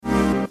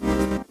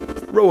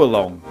Row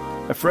Along,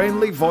 a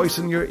friendly voice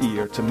in your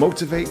ear to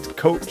motivate,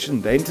 coach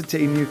and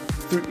entertain you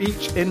through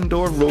each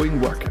indoor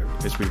rowing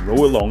workout as we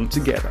row along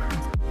together.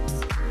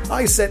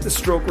 I set the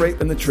stroke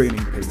rate and the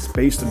training pace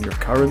based on your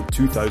current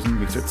 2,000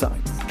 metre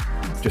time.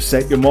 Just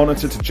set your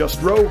monitor to just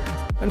row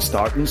and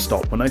start and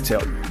stop when I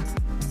tell you.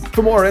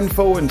 For more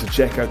info and to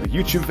check out the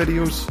YouTube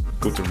videos,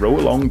 go to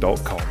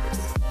rowalong.com.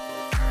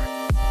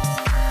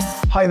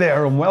 Hi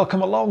there and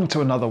welcome along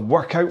to another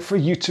workout for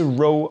you to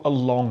row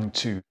along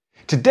to.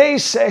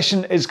 Today's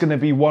session is going to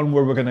be one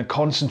where we're going to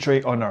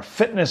concentrate on our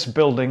fitness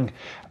building,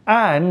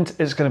 and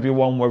it's going to be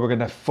one where we're going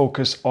to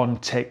focus on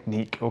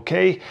technique,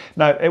 okay?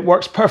 Now, it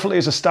works perfectly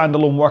as a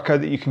standalone workout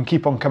that you can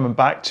keep on coming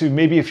back to.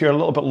 Maybe if you're a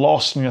little bit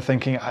lost and you're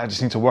thinking, I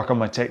just need to work on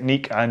my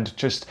technique and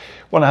just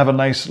want to have a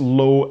nice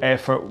low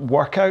effort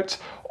workout.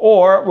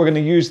 Or we're going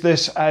to use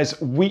this as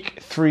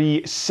week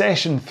 3,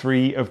 session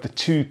 3 of the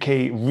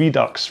 2K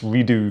Redux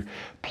redo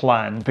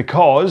plan,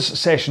 because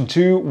session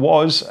 2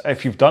 was,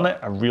 if you've done it,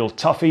 a real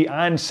toughie,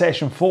 and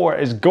session 4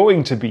 is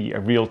going to be a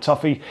real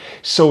toughie.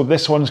 So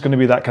this one's going to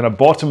be that kind of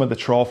bottom of the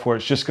trough where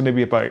it's just going to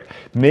be about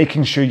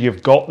making sure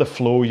you've got the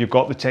flow, you've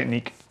got the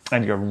technique,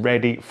 and you're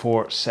ready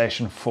for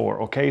session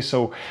 4, okay?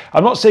 So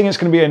I'm not saying it's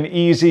going to be an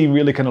easy,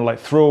 really kind of like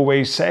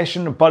throwaway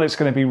session, but it's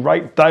going to be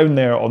right down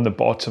there on the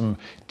bottom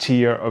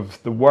tier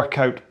of the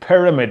workout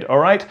pyramid, all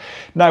right?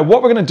 Now,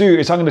 what we're going to do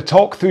is I'm going to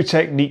talk through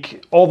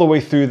technique all the way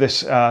through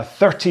this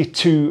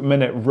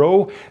 32-minute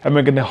row, and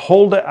we're going to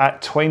hold it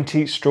at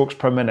 20 strokes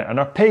per minute. And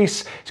our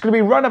pace is going to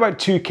be around about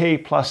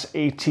 2K plus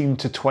 18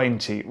 to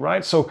 20,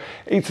 right? So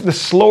it's the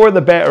slower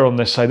the better on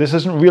this side. This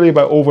isn't really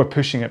about over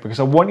pushing it, because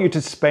I want you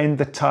to spend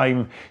the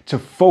time to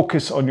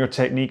focus on your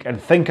technique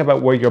and think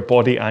about where your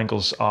body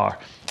angles are.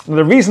 And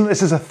the reason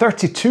this is a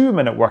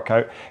 32-minute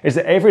workout is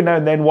that every now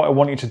and then what I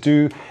want you to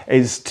do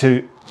is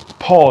to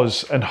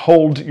pause and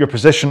hold your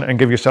position and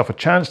give yourself a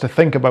chance to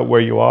think about where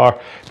you are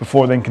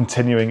before then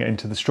continuing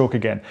into the stroke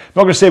again. I'm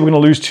not going to say we're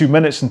going to lose 2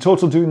 minutes in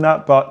total doing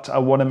that, but I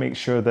want to make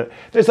sure that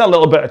there's that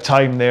little bit of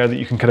time there that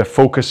you can kind of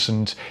focus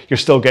and you're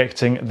still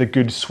getting the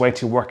good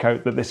sweaty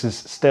workout that this is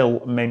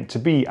still meant to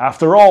be.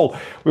 After all,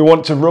 we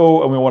want to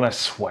row and we want to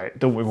sweat,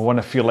 don't we? We want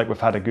to feel like we've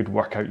had a good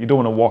workout. You don't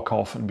want to walk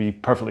off and be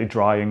perfectly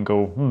dry and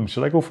go,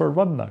 should I go for a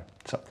run now?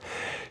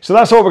 So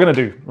that's what we're going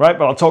to do, right?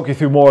 But I'll talk you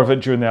through more of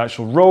it during the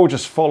actual row.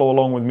 Just follow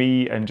along with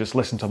me and just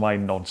listen to my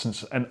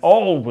nonsense and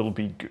all will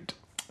be good.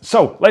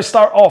 So let's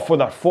start off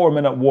with our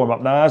 4-minute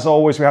warm-up. Now, as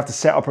always, we have to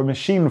set up our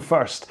machine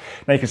first.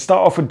 Now, you can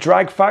start off with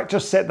drag factor,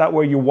 set that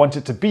where you want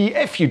it to be.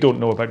 If you don't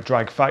know about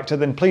drag factor,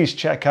 then please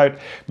check out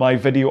my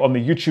video on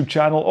the YouTube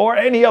channel or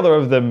any other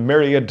of the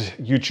myriad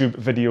YouTube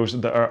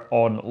videos that are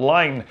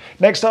online.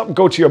 Next up,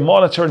 go to your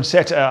monitor and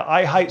set it at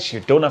eye heights.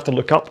 You don't have to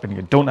look up and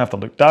you don't have to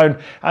look down.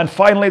 And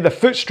finally, the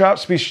foot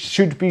straps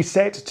should be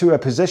set to a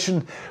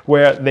position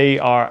where they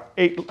are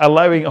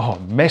allowing,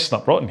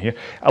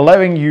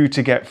 allowing you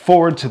to get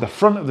forward to the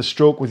front of the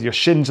stroke with your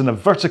shins in a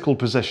vertical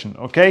position,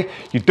 okay?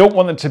 You don't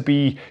want them to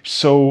be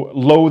so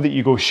low that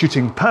you go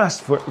shooting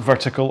past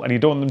vertical, and you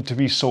don't want them to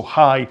be so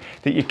high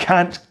that you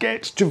can't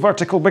get to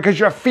vertical because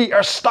your feet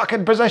are stuck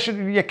in position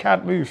and you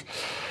can't move.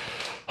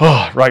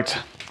 Oh, right.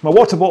 My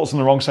water bottle's on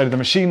the wrong side of the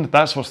machine.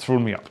 That's what's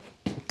thrown me up.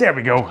 There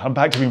we go. I'm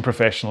back to being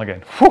professional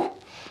again. Whew.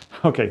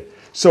 Okay,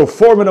 so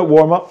 4-minute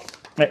warm-up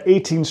at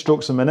 18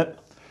 strokes a minute.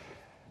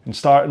 And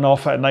starting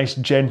off at a nice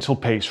gentle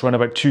pace, around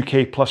about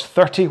 2K plus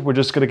 30. We're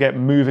just going to get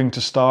moving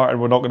to start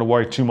and we're not going to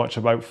worry too much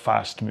about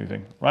fast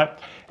moving, right?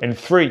 In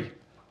 3,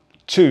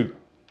 2,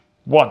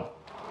 1,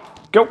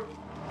 go.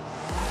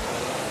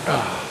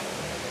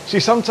 See,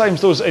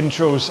 sometimes those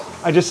intros,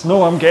 I just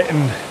know I'm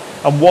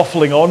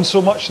waffling on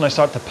so much and I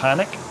start to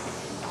panic.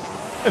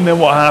 And then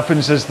what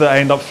happens is that I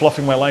end up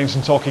fluffing my lines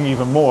and talking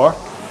even more,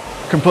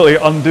 completely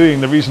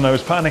undoing the reason I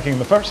was panicking in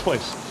the first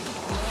place.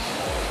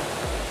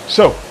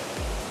 So,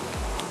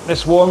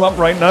 this warm-up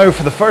right now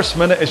for the first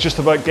minute is just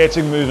about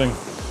getting moving.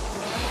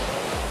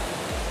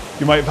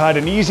 You might have had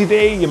an easy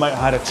day, you might have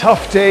had a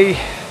tough day.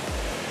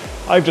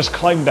 I've just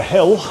climbed a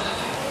hill,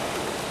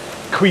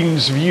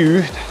 Queen's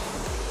View,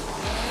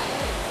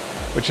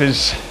 which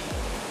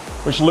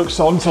looks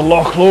onto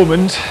Loch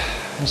Lomond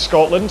in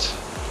Scotland.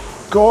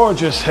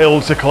 Gorgeous hill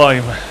to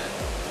climb.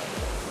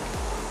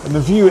 And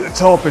the view at the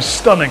top is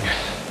stunning.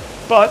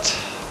 But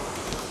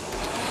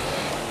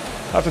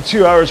after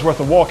 2 hours worth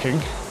of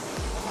walking,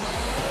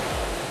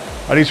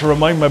 I need to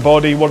remind my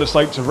body what it's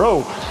like to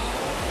row,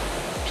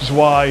 which is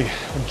why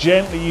I'm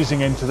gently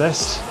easing into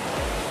this.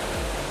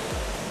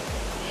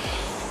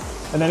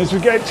 And then as we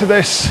get to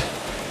this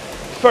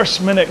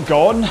first minute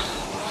gone, you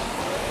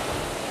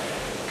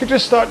could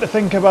just start to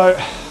think about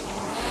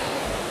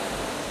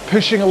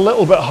pushing a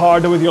little bit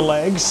harder with your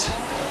legs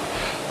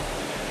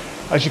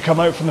as you come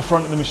out from the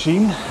front of the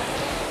machine,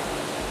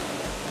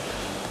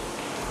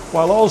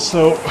 while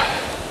also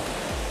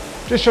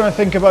just trying to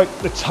think about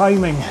the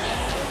timing.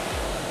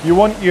 You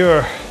want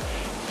your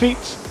feet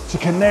to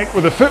connect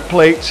with the foot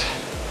plate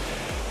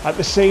at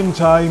the same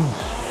time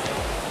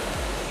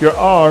your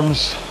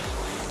arms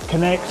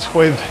connect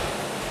with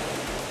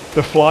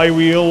the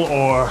flywheel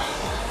or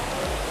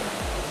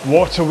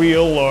water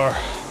wheel or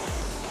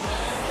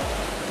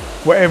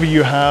whatever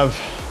you have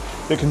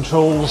that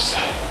controls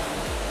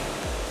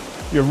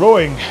your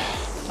rowing.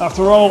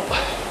 After all,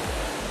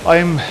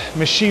 I'm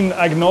machine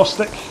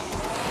agnostic.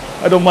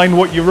 I don't mind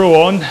what you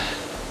row on,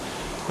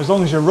 as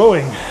long as you're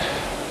rowing.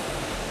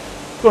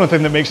 The only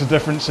thing that makes a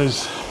difference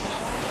is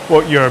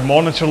what your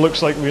monitor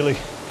looks like, really.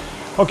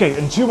 Okay,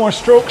 in 2 more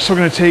strokes, we're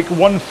going to take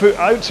 1 foot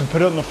out and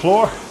put it on the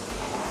floor.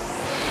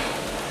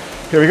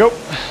 Here we go.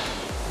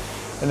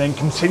 And then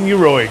continue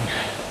rowing.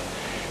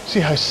 See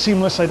how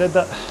seamless I did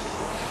that?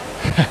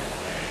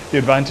 The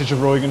advantage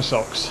of rowing in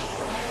socks.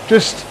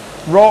 Just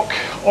rock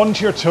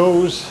onto your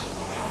toes,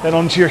 then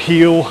onto your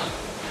heel.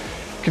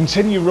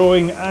 Continue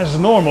rowing as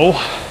normal,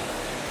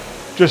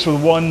 just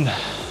with 1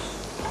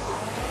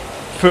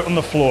 foot on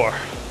the floor.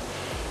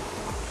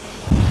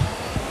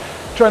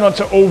 Try not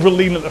to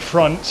overlean at the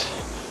front,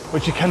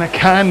 which you kind of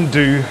can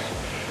do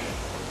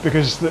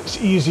because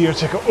it's easier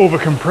to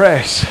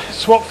over-compress.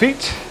 Swap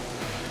feet.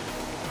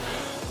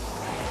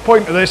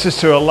 Point of this is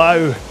to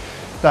allow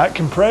that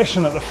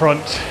compression at the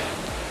front,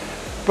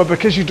 but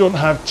because you don't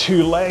have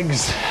 2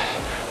 legs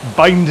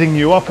binding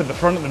you up at the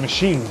front of the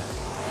machine,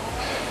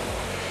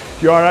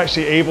 you are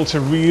actually able to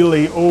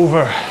really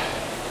overdo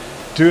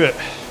it.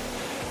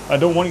 I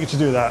don't want you to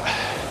do that.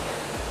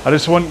 I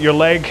just want your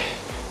leg,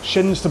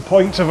 shins to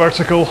point to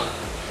vertical.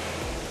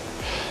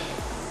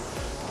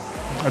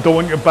 I don't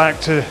want your back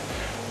to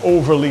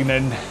overlean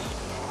in.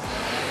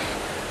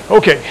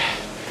 Okay,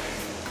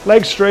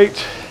 legs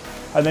straight,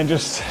 and then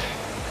just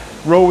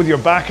row with your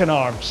back and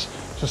arms.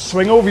 So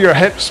swing over your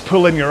hips,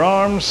 pull in your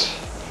arms,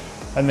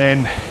 and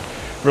then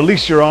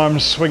release your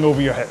arms, swing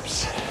over your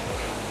hips.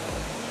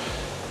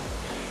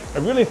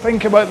 And really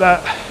think about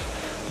that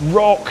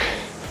rock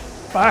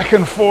back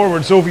and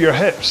forwards over your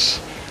hips,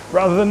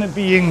 rather than it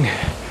being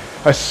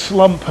a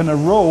slump and a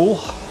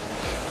roll.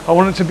 I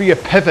want it to be a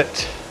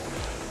pivot,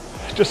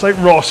 just like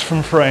Ross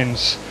from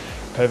Friends.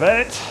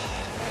 Pivot,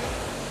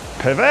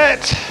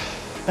 pivot.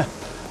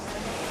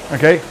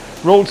 Okay,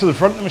 roll to the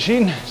front of the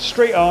machine,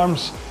 straight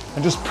arms,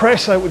 and just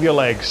press out with your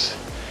legs.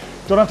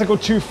 Don't have to go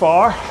too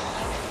far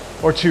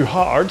or too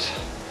hard.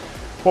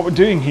 What we're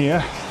doing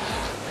here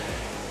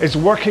is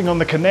working on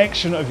the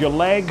connection of your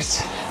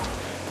legs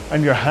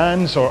and your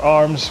hands or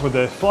arms with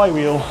the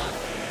flywheel,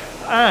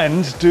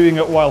 and doing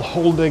it while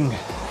holding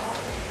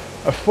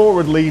a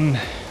forward lean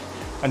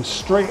and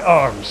straight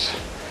arms,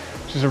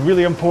 which is a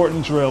really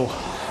important drill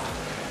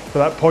for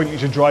that point you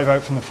should drive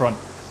out from the front.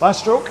 Last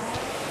stroke.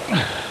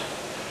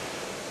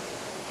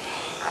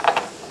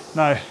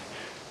 Now,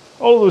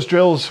 all of those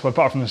drills, well,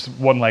 apart from this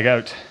 1 leg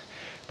out,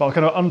 but I'll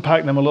kind of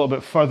unpack them a little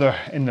bit further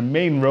in the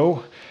main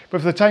row.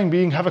 But for the time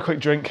being, have a quick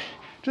drink,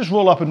 just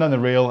roll up and down the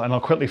rail, and I'll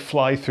quickly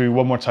fly through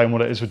one more time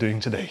what it is we're doing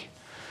today.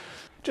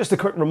 Just a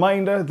quick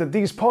reminder that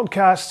these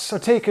podcasts are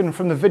taken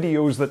from the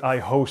videos that I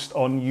host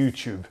on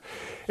YouTube.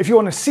 If you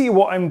want to see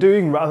what I'm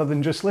doing rather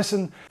than just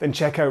listen, then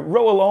check out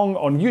Row Along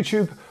on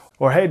YouTube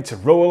or head to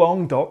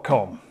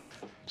rowalong.com.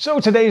 So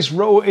today's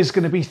row is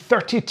going to be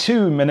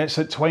 32 minutes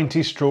at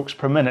 20 strokes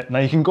per minute. Now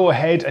you can go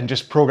ahead and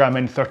just program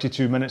in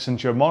 32 minutes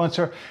into your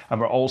monitor and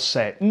we're all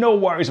set. No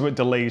worries about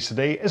delays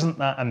today. Isn't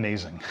that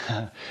amazing?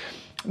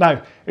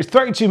 Now, it's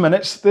 32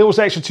 minutes. Those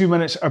extra 2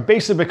 minutes are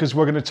basically because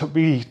we're going to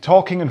be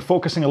talking and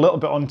focusing a little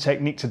bit on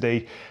technique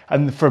today.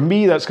 And for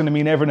me, that's going to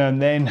mean every now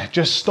and then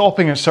just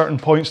stopping at certain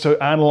points to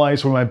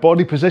analyze where my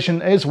body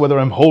position is, whether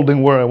I'm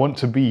holding where I want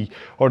to be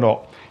or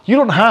not. You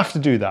don't have to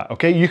do that,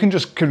 okay? You can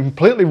just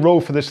completely row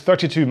for this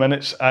 32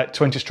 minutes at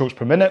 20 strokes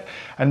per minute,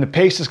 and the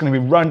pace is going to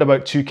be round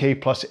about 2K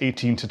plus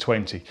 18 to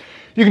 20.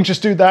 You can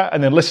just do that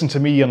and then listen to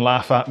me and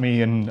laugh at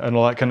me and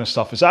all that kind of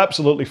stuff. It's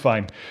absolutely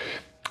fine.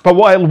 But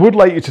what I would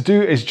like you to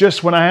do is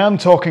just when I am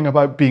talking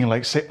about being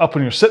like, say, up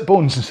on your sit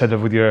bones instead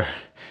of with your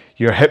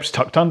hips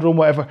tucked under and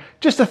whatever,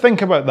 just to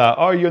think about that.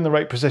 Are you in the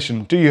right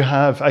position? Do you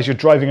have, as you're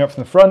driving up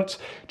from the front,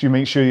 do you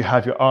make sure you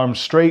have your arms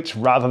straight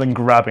rather than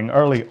grabbing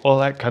early? All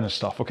that kind of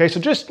stuff, okay? So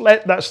just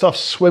let that stuff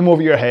swim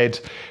over your head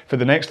for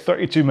the next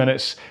 32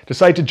 minutes.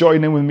 Decide to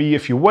join in with me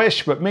if you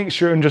wish, but make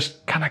sure and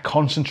just kind of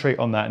concentrate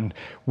on that and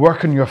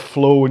work on your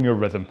flow and your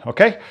rhythm,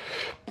 okay?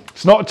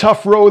 It's not a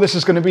tough row. This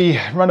is going to be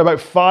around about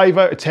 5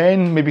 out of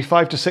 10, maybe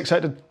 5 to 6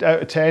 out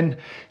of 10.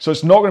 So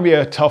it's not going to be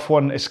a tough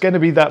one. It's going to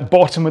be that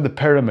bottom of the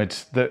pyramid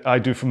that I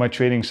do for my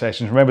training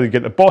sessions. Remember, you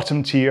get the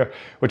bottom tier,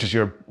 which is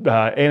your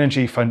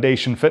energy,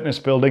 foundation, fitness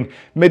building.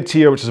 Mid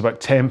tier, which is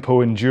about tempo,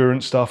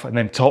 endurance stuff. And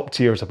then top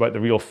tier is about the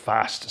real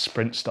fast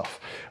sprint stuff.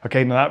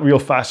 Okay, now that real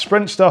fast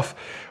sprint stuff,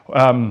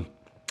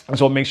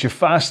 is what makes you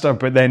faster,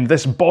 but then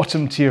this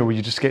bottom tier where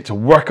you just get to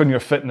work on your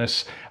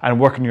fitness and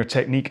work on your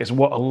technique is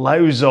what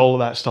allows all of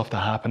that stuff to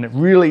happen. It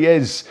really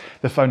is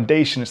the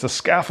foundation, it's the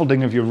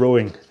scaffolding of your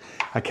rowing.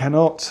 I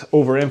cannot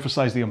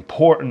overemphasize the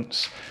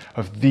importance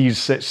of these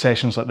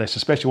sessions like this,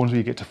 especially ones where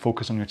you get to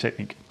focus on your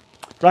technique.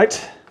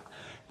 Right?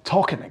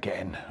 Talking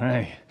again,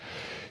 right?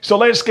 So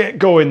let's get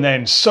going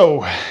then.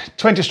 So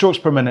 20 strokes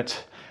per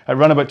minute at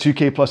around about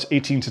 2K plus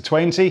 18 to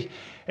 20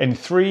 in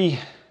 3,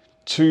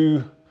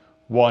 2,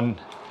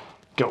 1,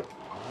 go.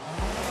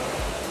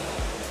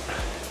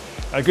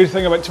 A good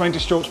thing about 20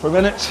 strokes per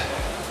minute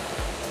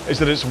is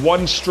that it's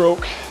one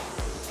stroke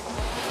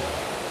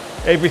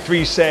every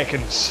 3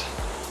 seconds.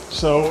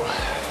 So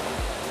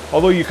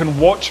although you can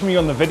watch me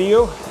on the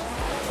video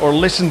or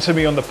listen to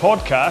me on the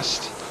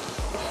podcast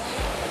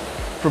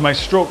for my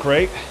stroke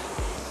rate,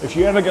 if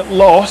you ever get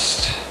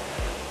lost,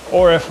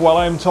 or if while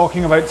I'm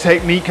talking about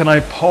technique and I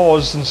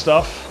pause and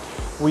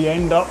stuff, we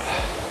end up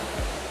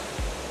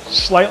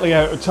slightly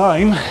out of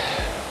time,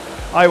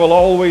 I will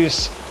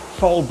always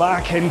fall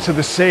back into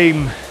the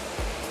same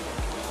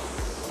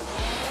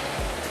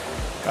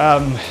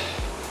I'm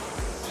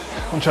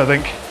trying to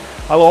think.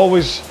 I'll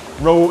always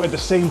row at the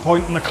same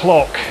point in the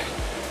clock.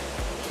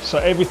 So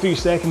every 3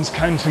 seconds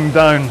counting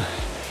down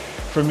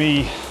for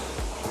me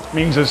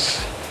means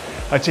as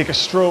I take a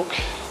stroke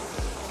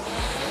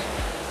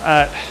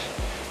at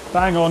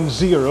bang on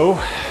 0.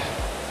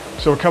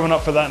 So we're coming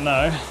up for that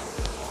now.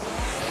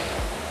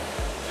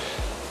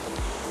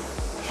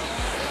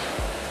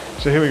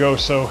 So here we go.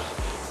 So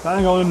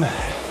bang on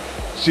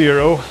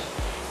 0,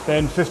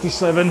 then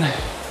 57,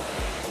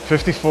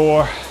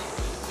 54,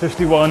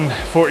 51,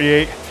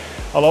 48.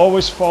 I'll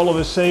always follow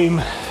the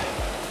same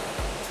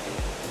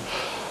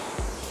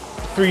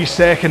 3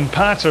 second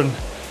pattern,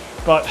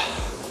 but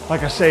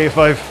like I say, if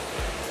I've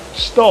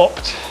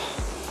stopped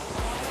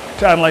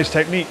to analyze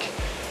technique,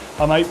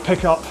 I might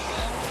pick up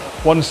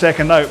 1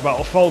 second out, but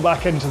I'll fall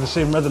back into the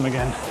same rhythm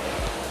again.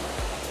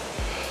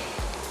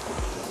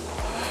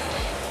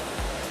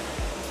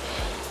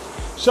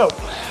 So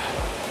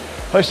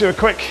let's do a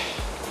quick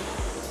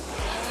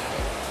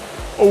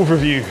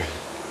overview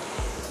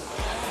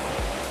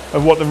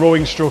of what the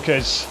rowing stroke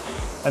is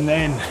and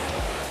then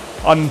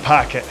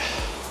unpack it.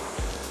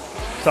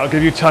 So that'll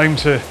give you time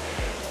to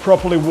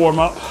properly warm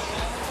up,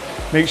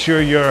 make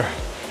sure you're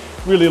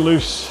really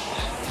loose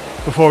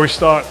before we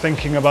start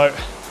thinking about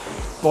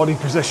body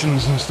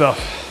positions and stuff.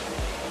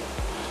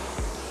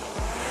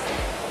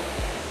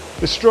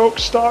 The stroke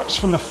starts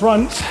from the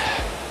front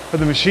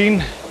of the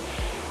machine,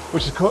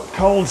 which is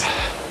called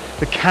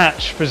the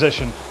catch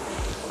position.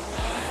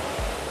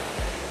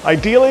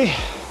 Ideally,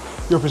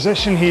 your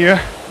position here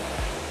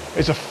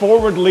is a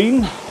forward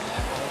lean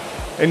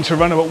into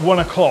around about 1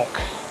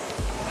 o'clock.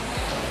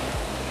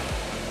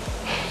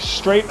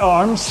 Straight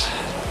arms,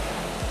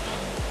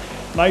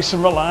 nice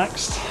and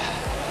relaxed.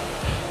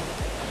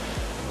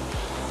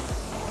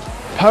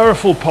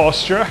 Powerful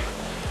posture,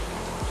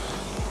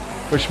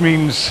 which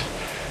means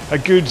a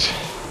good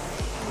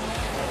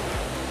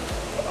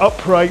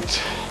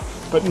upright,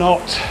 but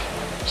not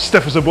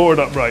stiff as a board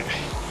upright.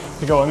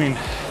 You know what I mean?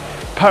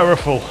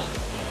 Powerful,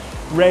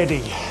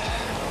 ready,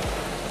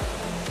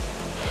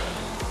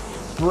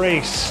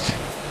 braced,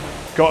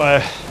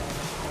 got a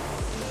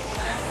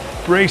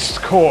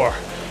braced core,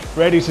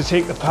 ready to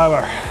take the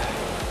power.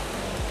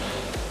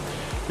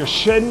 Your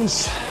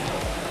shins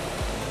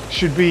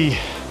should be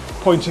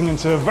pointing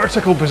into a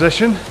vertical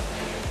position.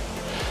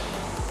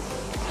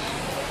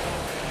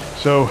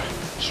 So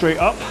straight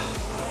up.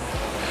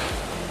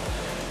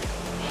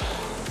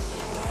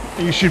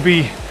 You should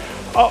be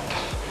up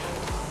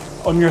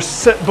on your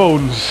sit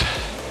bones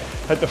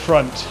at the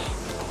front,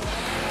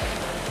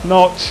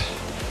 not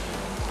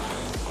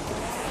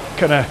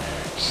kind of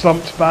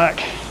slumped back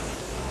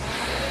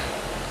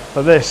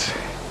like this.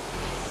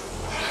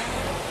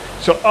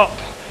 So up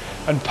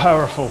and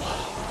powerful.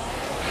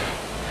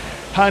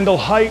 Handle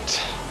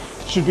height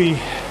should be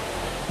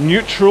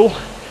neutral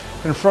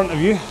in front of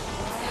you,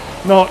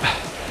 not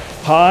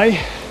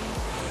high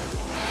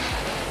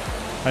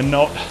and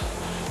not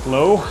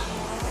low.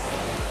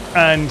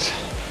 And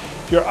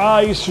your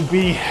eyes should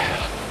be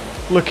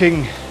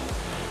looking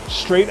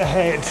straight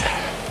ahead,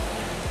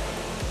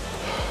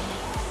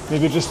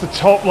 maybe just the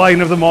top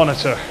line of the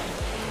monitor,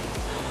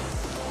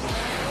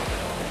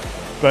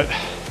 but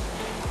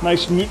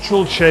nice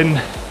neutral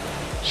chin,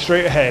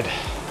 straight ahead.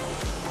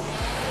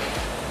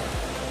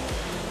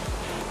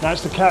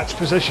 That's the catch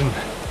position.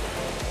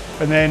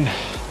 And then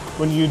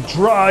when you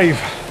drive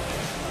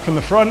from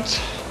the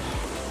front,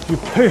 you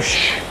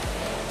push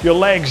your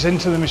legs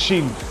into the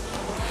machine.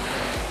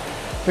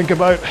 Think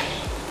about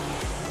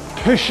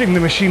pushing the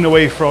machine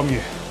away from you.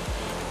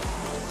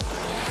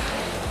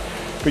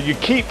 But you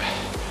keep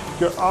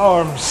your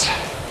arms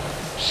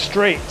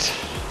straight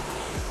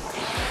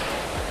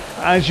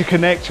as you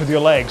connect with your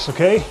legs,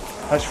 okay?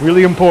 That's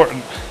really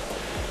important.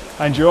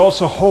 And you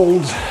also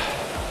hold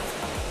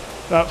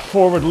that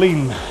forward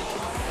lean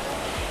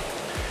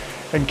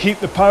and keep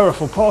the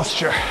powerful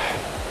posture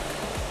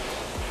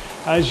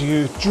as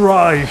you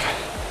drive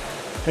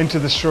into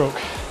the stroke.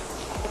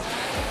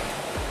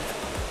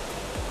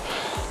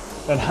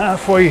 Then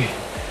halfway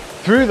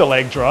through the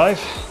leg drive,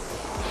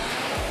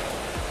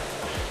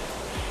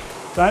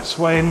 that's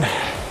when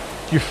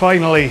you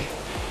finally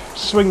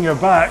swing your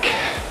back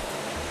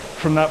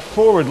from that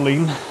forward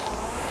lean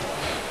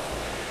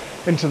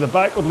into the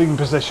backward lean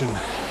position.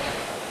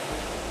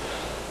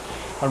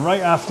 And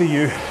right after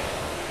you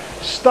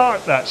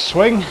start that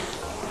swing,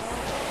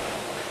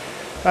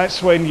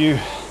 that's when you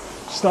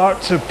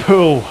start to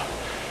pull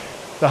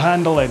the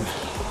handle in.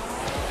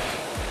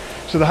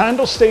 So the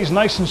handle stays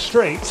nice and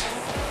straight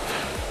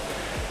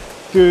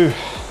through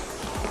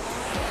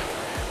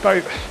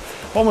about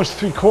almost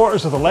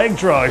 3/4 of the leg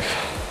drive.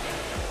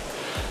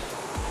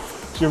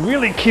 So you're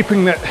really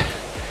keeping it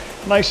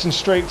nice and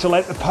straight to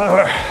let the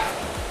power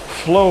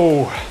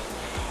flow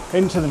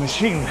into the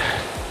machine.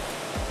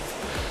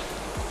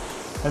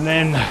 And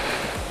then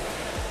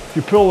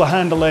you pull the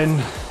handle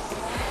in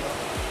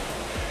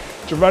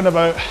to run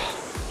about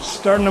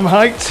sternum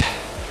height,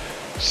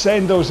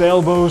 send those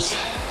elbows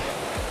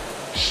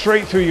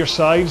straight through your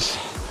sides.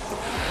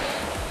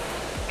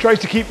 Try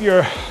to keep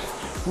your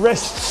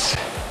wrists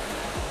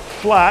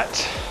flat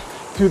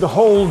through the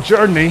whole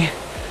journey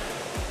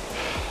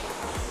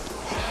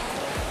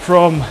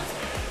from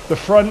the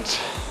front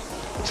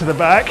to the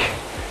back.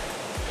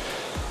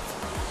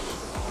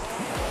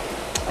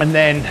 And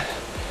then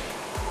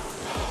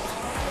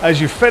as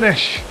you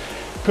finish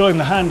pulling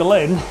the handle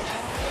in,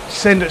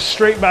 send it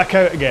straight back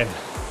out again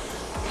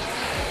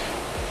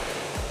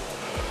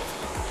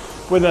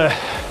with a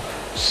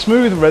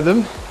smooth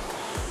rhythm,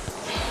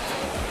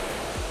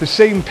 the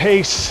same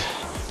pace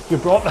you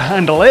brought the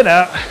handle in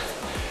at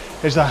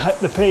is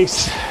the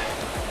pace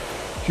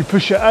you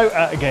push it out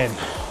at again.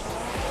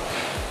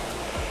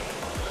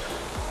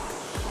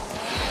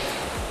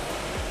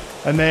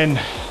 And then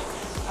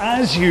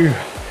as you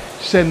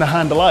send the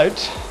handle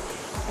out,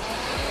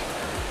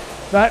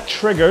 that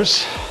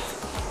triggers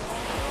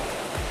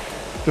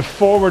the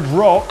forward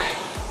rock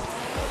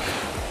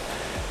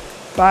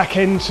back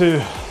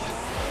into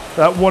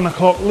that 1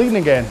 o'clock lean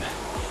again.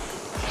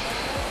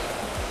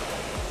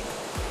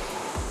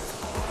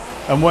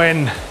 And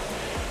when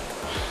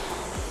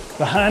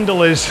the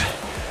handle is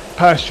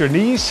past your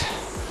knees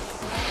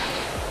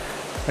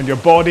and your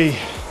body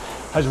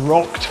has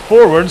rocked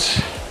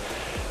forwards,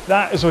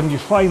 that is when you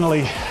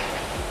finally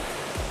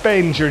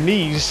bend your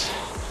knees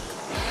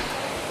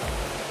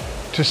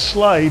to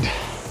slide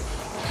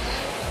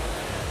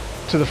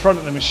to the front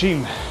of the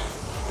machine,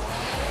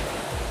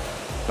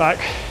 back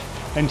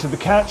into the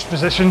catch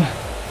position,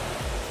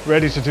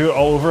 ready to do it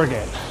all over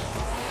again.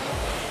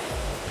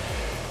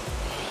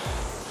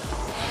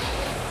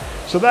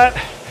 So that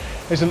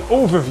is an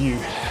overview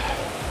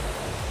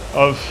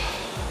of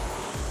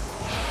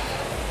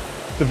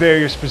the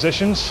various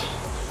positions,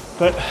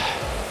 but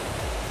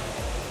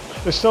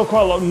there's still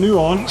quite a lot of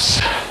nuance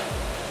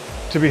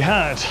to be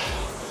had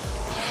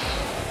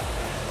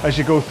as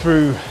you go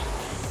through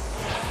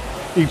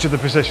each of the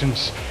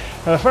positions.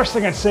 Now, the first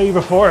thing I'd say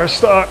before I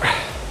start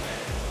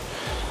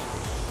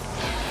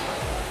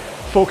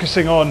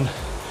focusing on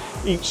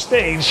each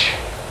stage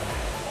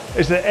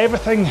is that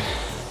everything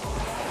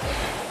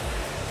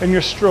in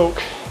your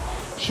stroke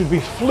should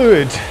be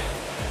fluid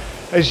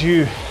as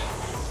you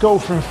go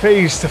from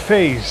phase to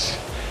phase.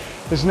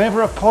 There's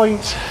never a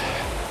point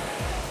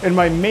in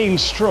my main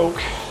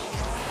stroke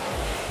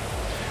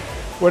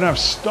when I've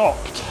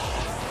stopped,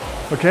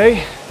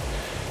 okay?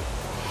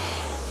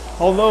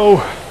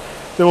 Although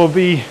there will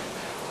be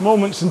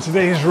moments in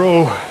today's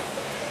row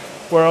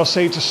where I'll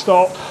say to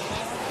stop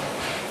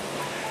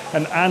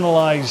and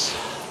analyze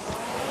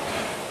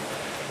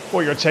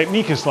what your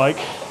technique is like.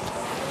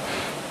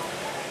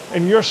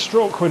 In your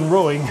stroke when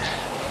rowing,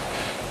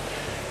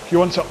 you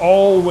want to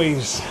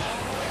always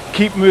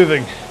keep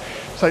moving.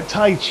 It's like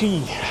Tai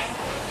Chi.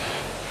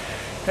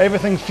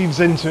 Everything feeds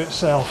into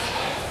itself.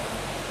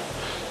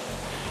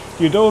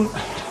 You don't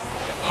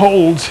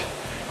hold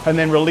and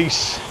then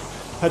release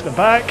at the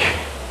back,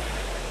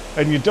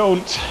 and you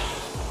don't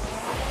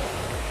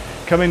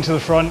come into the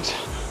front,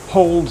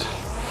 hold,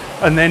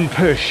 and then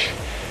push.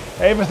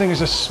 Everything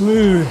is a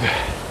smooth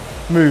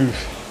move,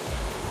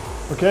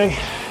 okay?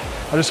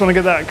 I just want to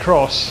get that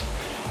across,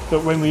 that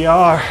when we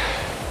are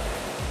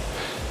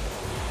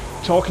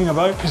talking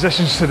about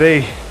positions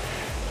today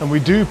and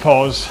we do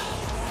pause,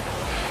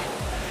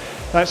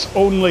 that's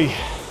only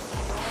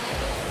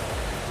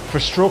for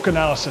stroke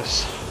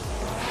analysis.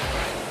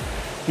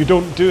 You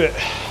don't do it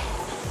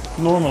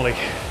normally.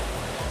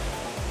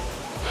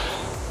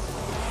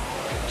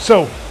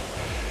 So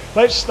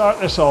let's start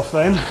this off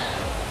then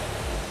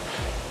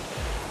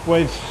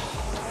with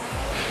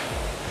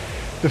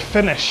the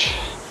finish,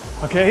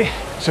 okay?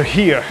 So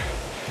here,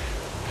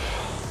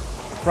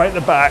 right at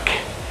the back,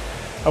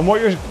 and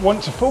what you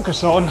want to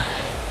focus on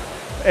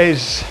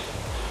is,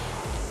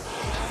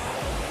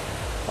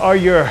 are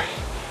your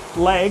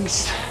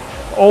legs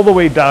all the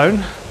way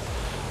down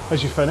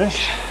as you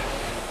finish?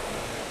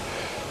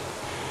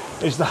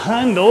 Is the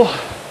handle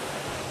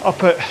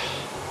up at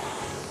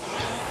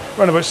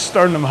around about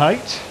sternum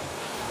height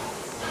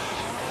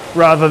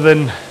rather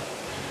than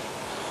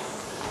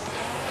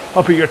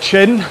up at your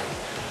chin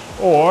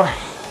or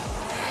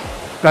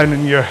down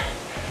in your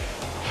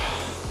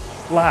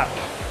lap?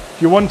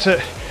 You want it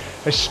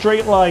a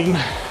straight line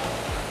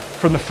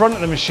from the front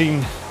of the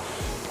machine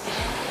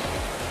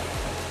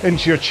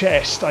into your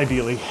chest,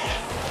 ideally.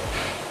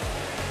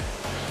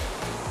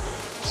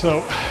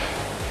 So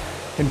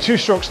in 2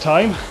 strokes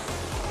time,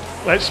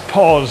 let's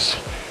pause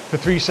for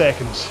 3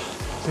 seconds.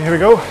 So here we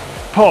go,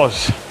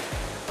 pause,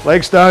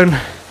 legs down,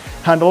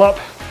 handle up,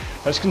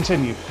 Let's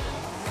continue.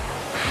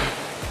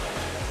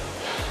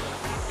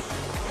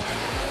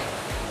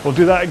 We'll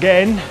do that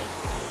again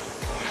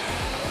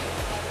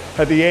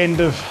at the end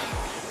of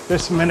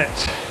this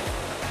minute.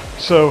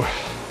 So,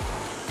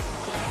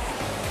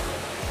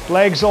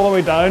 legs all the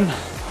way down,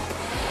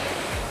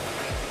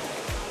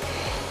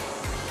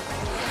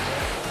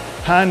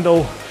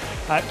 handle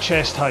at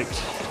chest height.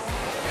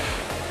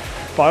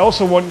 But I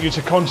also want you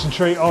to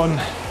concentrate on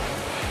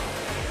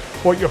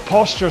what your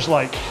posture's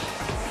like.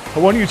 I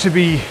want you to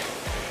be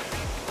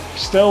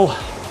still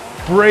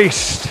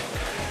braced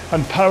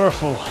and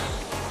powerful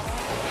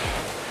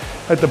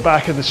at the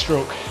back of the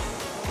stroke.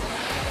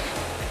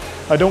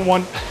 I don't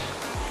want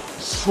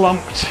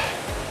slumped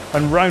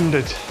and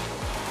rounded.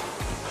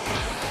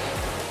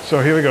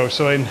 So here we go.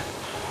 So in,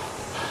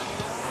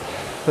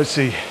 let's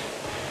see,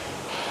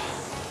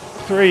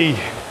 3,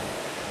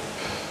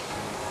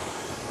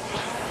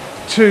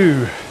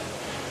 2,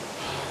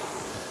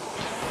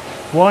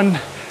 1.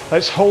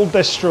 Let's hold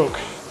this stroke.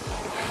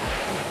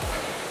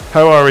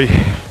 How are we?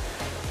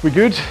 We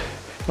good?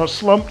 Not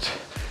slumped?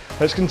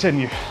 Let's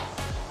continue.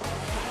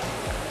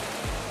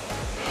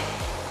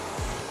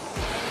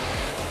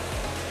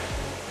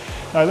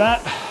 Now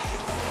that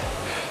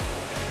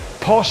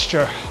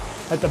posture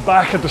at the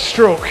back of the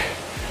stroke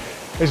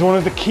is one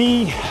of the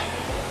key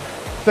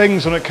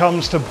things when it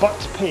comes to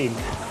butt pain.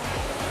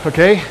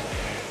 Okay?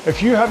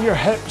 If you have your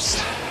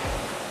hips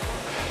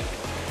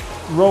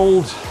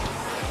rolled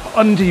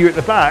under you at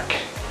the back,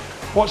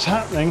 what's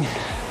happening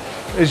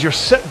is your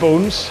sit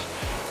bones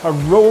are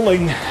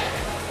rolling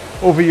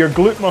over your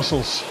glute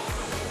muscles,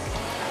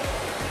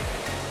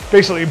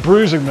 basically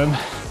bruising them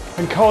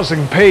and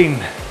causing pain.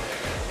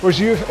 Whereas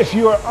if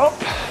you are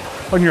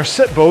up on your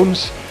sit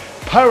bones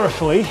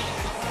powerfully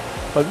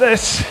like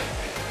this,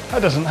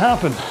 that doesn't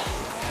happen.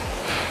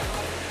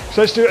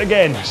 So let's do it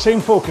again, same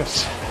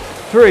focus.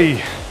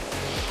 3,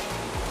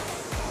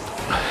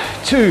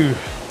 2,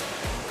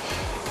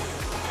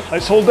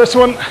 let's hold this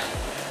one.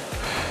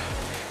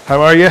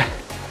 How are you?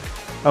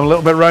 I'm a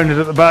little bit rounded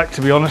at the back,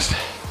 to be honest.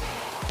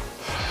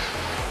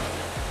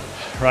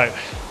 Right.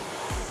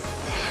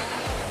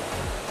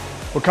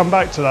 We'll come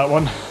back to that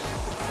one.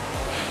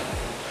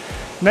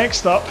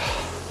 Next up,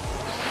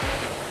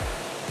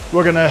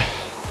 we're gonna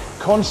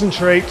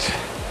concentrate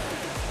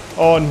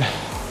on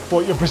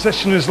what your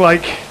position is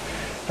like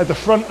at the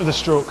front of the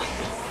stroke.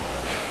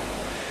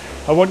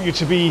 I want you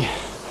to be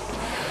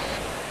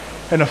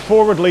in a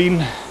forward lean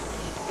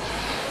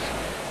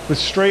with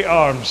straight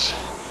arms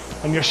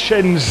and your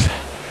shins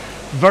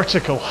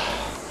vertical.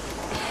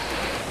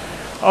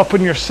 Up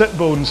on your sit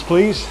bones,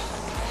 please.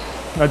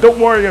 Now don't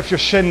worry if your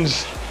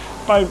shins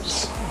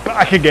bounce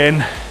back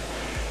again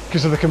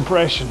because of the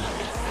compression.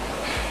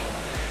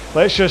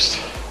 Let's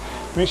just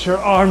make sure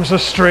arms are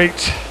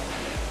straight.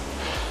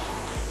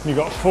 You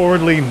got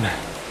forward lean.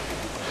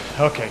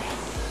 Okay.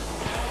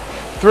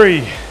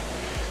 3,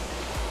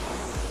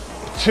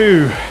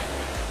 2.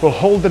 We'll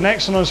hold the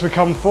next one as we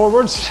come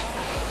forwards.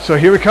 So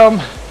here we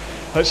come.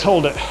 Let's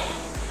hold it.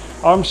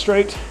 Arms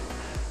straight,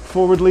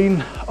 forward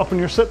lean, up on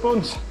your sit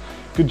bones.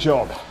 Good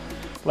job.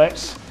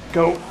 Let's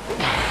go.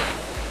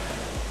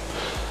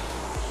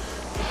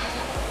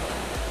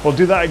 We'll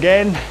do that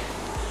again.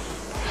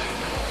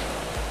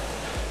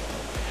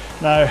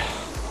 Now,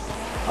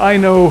 I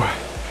know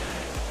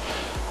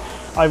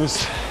I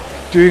was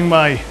doing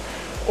my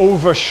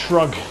over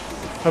shrug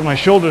of my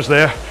shoulders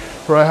there,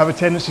 where I have a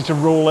tendency to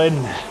roll in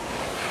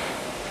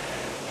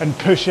and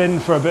push in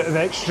for a bit of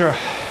extra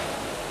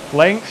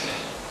length.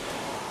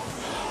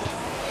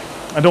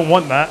 I don't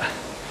want that,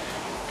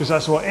 because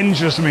that's what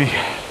injures me.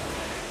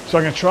 So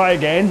I'm going to try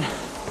again,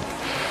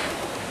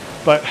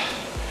 but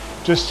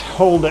just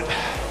hold it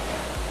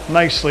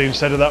nicely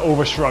instead of that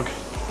over shrug.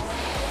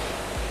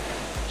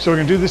 So we're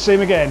going to do the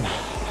same again.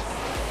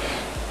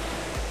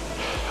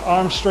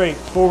 Arms straight,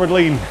 forward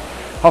lean,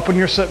 up on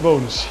your sit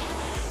bones.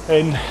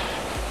 In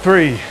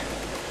 3,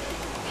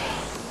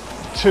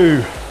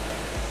 2,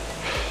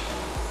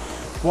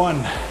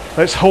 1.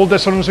 Let's hold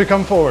this one as we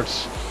come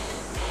forwards.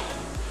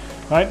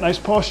 Right, nice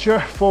posture,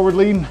 forward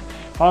lean,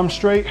 arms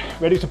straight,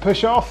 ready to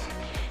push off.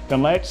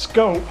 Then let's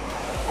go.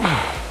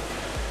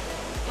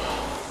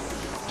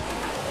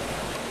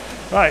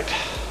 Right.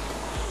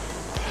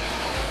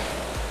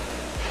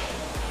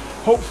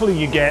 Hopefully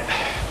you get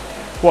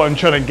what I'm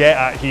trying to get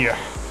at here.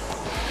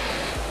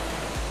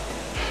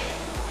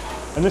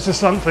 And this is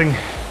something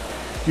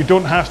you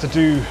don't have to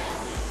do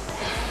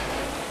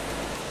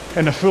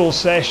in a full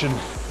session.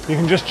 You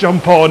can just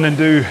jump on and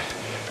do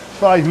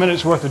 5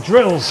 minutes worth of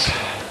drills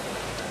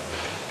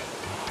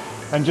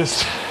and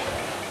just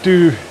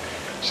do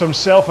some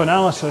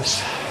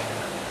self-analysis,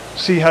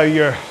 see how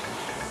your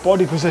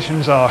body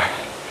positions are.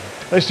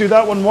 Let's do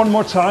that one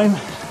more time.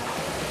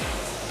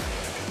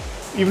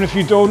 Even if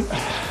you don't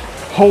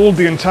hold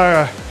the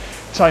entire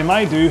time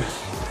I do,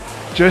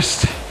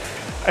 just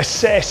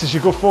assess as you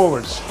go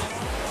forwards.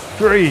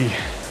 3,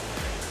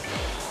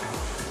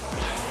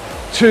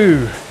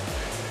 2,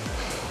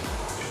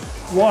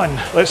 1.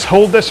 Let's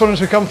hold this one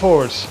as we come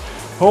forwards.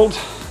 Hold,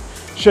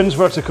 Shins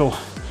vertical,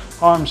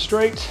 arms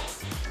straight.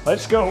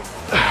 Let's go.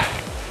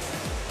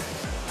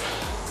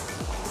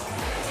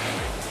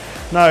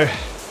 Now,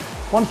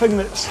 one thing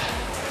that's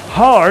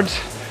hard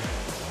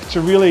to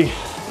really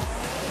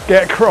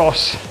get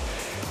across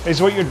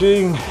is what you're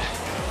doing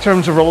in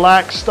terms of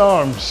relaxed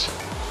arms.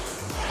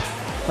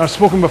 I've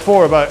spoken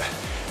before about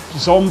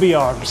zombie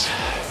arms.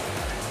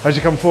 As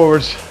you come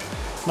forwards,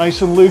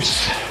 nice and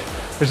loose,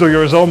 as though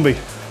you're a zombie.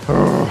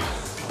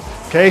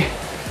 Okay?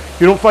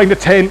 You don't find a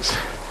tense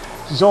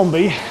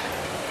zombie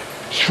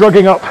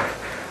shrugging up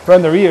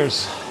around their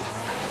ears.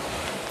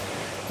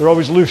 They're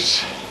always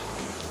loose.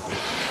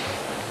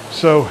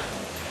 So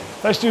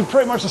let's do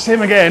pretty much the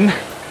same again,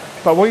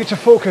 but I want you to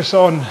focus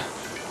on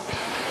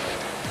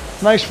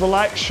nice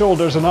relaxed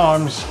shoulders and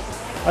arms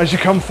as you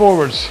come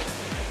forwards.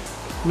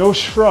 No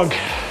shrug.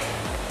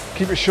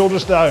 Keep your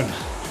shoulders down.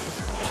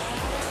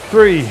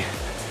 3,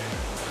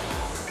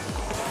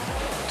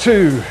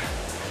 2,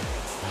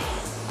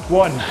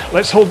 1.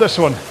 Let's hold this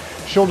one.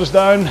 Shoulders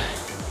down.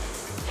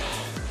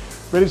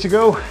 Ready to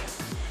go?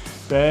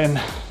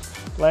 Then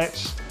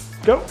let's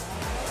go.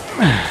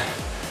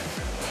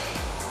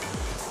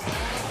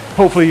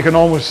 Hopefully you can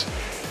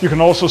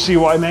also see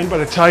what I meant by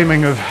the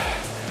timing of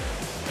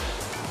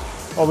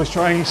always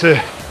trying to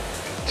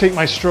take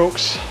my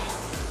strokes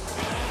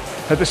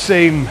at the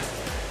same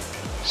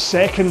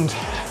second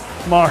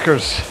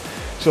markers.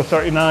 So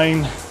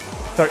 39,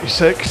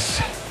 36,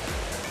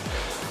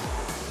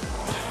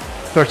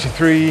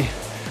 33,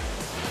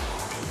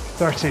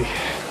 30.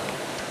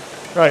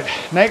 Right,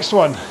 next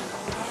one.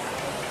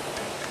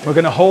 We're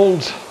going to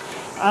hold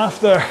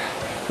after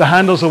the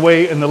handles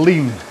away in the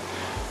lean.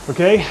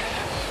 Okay?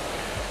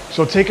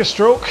 So take a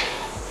stroke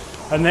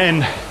and then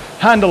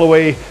handle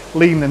away,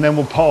 lean, and then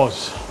we'll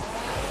pause.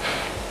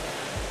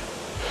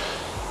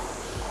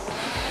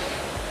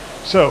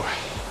 So,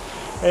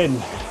 in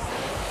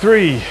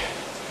 3,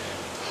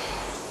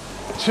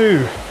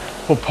 2,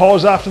 we'll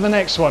pause after the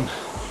next one.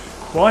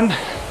 1,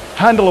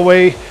 handle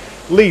away,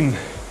 lean.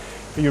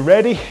 Are you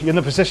ready? You're in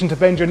the position to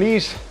bend your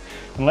knees,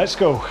 and let's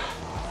go.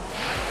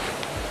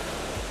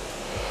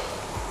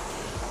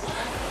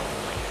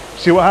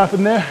 See what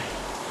happened there?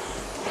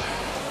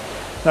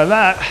 Now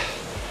that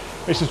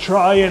is to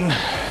try and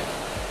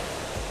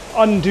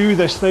undo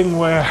this thing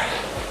where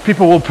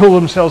people will pull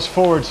themselves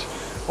forward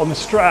on the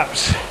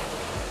straps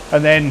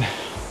and then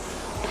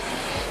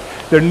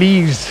their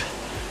knees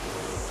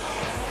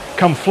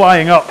come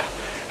flying up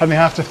and they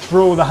have to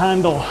throw the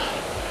handle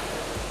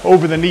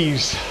over the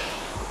knees.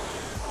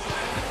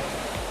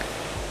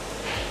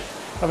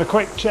 Have a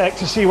quick check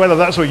to see whether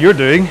that's what you're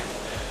doing,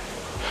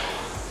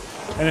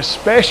 and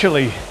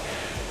especially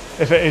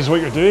if it is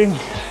what you're doing,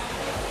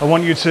 I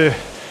want you to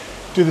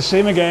do the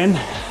same again,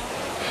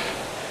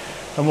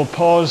 and we'll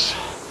pause,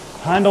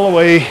 handle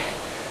away,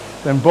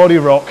 then body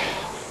rock,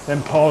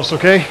 then pause,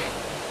 okay?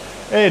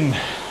 In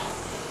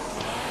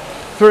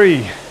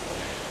 3,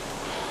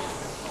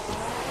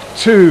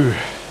 2,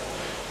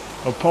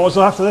 I'll pause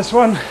after this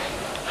one,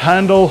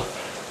 handle,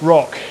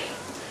 rock.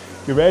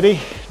 You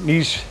ready?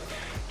 Knees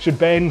should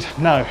bend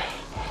now.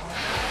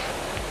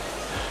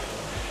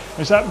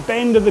 It's that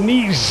bend of the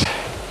knees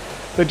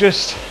that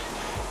just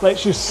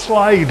lets you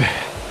slide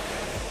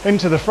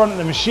into the front of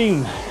the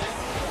machine.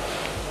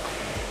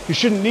 You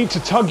shouldn't need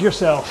to tug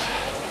yourself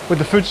with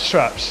the foot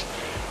straps,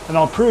 and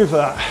I'll prove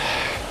that.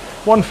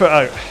 1 foot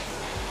out.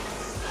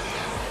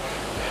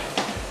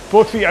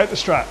 Both feet out the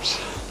straps.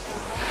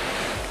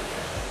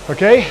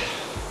 Okay?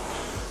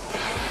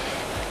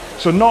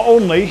 So not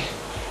only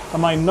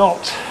am I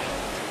not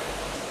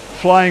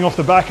flying off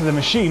the back of the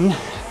machine,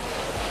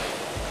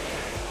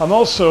 I'm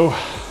also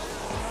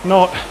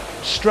not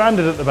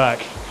stranded at the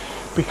back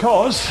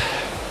because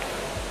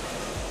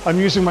I'm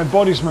using my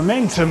body's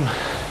momentum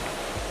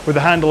with the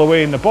handle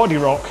away in the body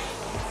rock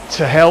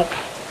to help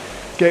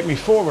get me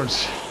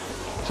forwards.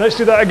 So let's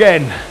do that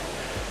again.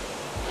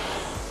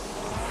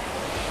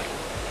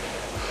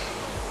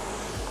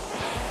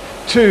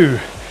 Two.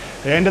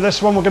 At the end of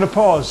this one, we're going to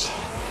pause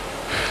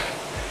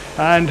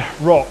and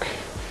rock.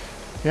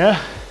 Yeah?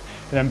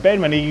 And then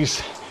bend my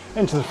knees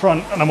into the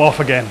front and I'm off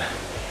again.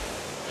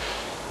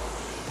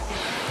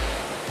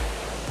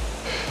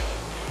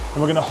 And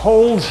we're going to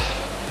hold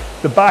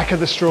the back of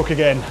the stroke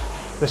again.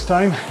 This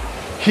time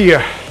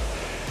here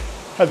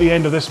at the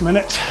end of this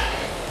minute.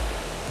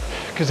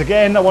 Because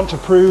again, I want to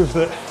prove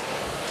that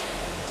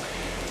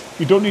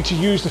you don't need to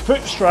use the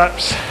foot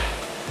straps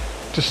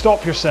to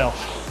stop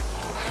yourself.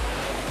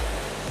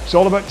 It's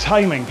all about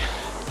timing.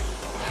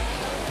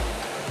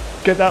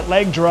 Get that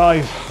leg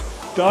drive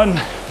done,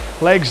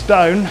 legs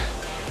down,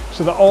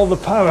 so that all the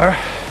power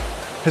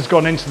has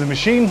gone into the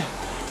machine.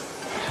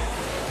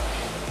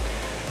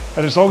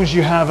 And as long as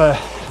you have a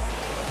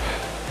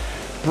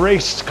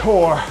braced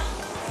core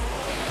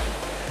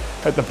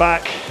at the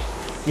back,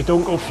 you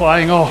don't go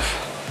flying off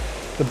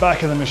the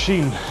back of the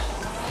machine.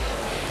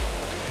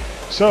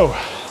 So,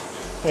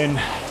 in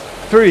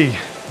 3,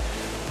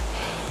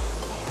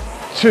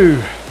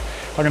 2,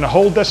 I'm going to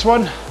hold this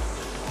one.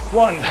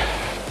 1,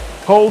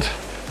 hold,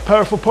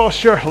 powerful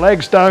posture,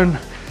 legs down,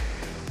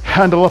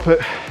 handle up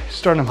at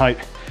sternum height.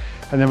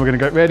 And then we're gonna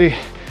get ready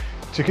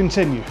to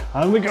continue.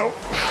 And we go.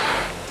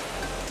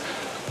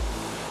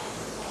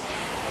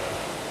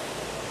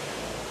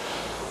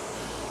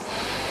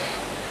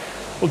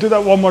 We'll do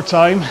that one more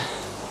time.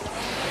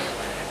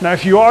 Now,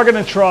 if you are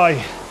gonna try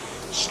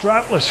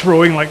strapless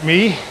rowing like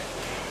me,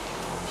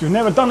 if you've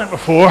never done it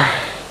before,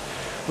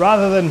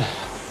 rather than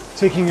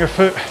taking your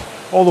foot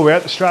all the way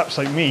out the straps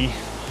like me,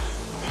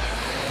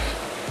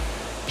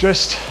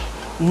 just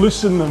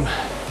loosen them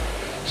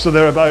so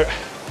they're about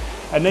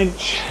an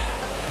inch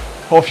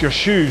off your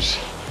shoes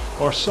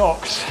or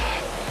socks.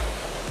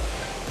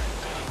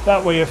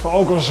 That way, if it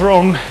all goes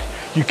wrong,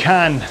 you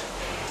can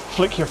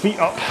flick your feet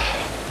up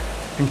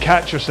and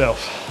catch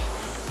yourself.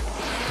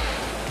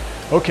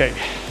 Okay,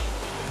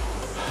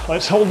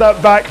 let's hold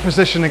that back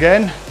position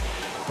again.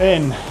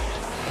 In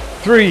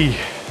 3,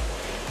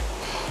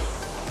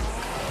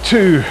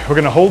 2, we're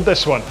gonna hold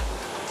this one.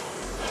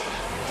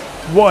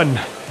 1,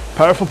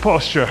 powerful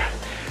posture.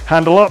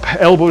 Handle up,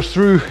 elbows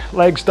through,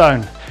 legs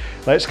down.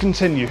 Let's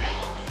continue.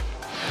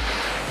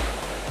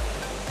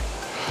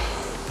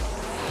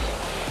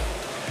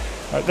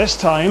 At this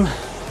time,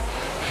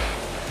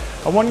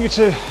 I want you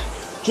to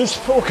just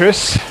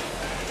focus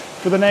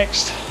for the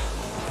next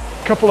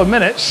couple of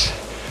minutes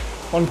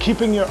on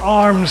keeping your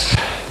arms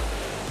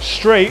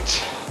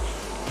straight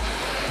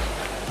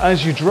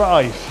as you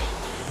drive.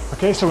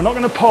 Okay, so we're not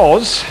going to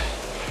pause.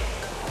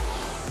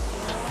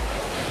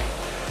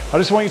 I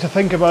just want you to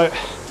think about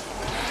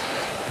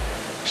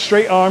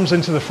straight arms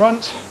into the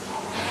front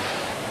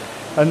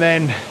and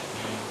then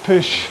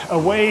push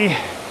away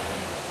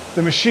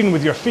the machine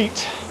with your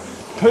feet.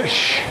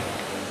 Push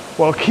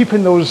while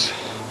keeping those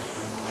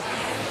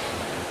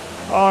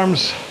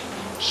arms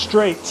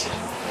straight,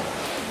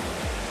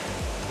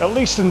 at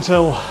least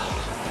until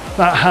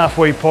that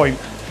halfway point.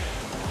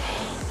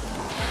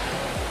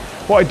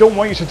 What I don't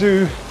want you to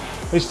do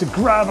is to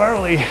grab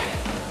early.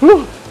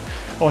 Woo!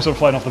 Almost I'm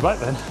flying off the back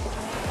then.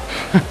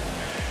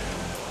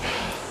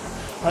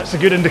 That's a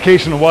good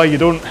indication of why you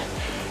don't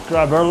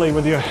grab early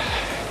with your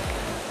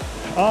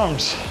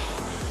arms.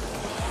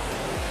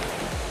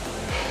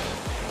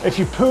 If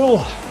you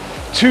pull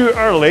too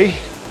early,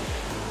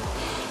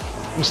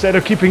 instead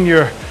of keeping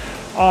your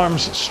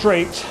arms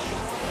straight,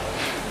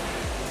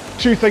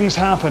 two things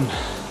happen.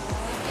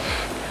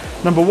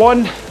 Number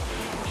one,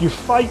 you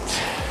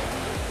fight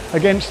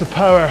against the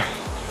power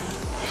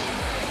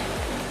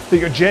that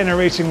you're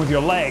generating with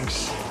your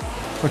legs.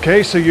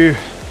 Okay, so you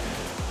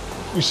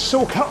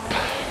soak up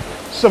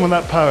some of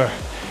that power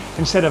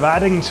instead of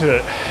adding to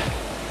it.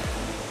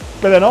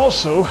 But then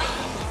also,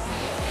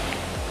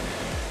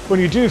 when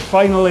you do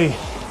finally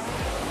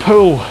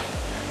pull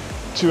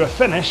to a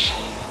finish,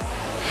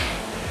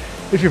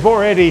 if you've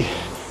already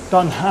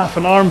done half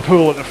an arm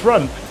pull at the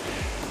front,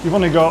 you've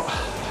only got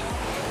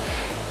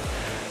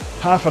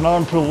half an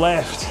arm pull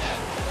left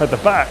at the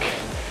back.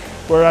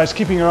 Whereas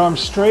keeping your arms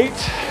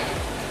straight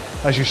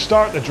as you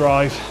start the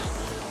drive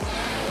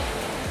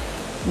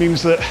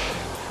means that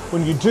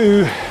when you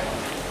do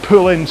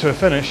pull into a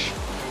finish,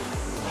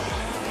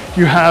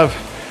 you have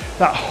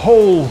that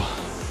whole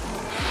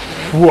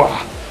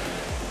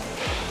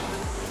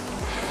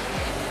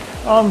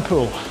arm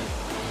pull.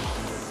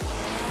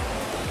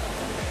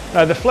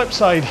 Now the flip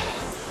side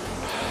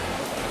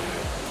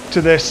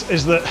to this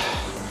is that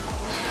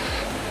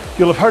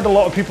you'll have heard a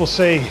lot of people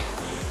say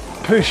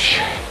push,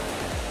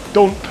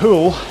 don't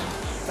pull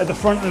at the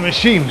front of the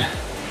machine,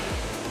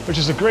 which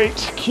is a great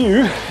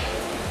cue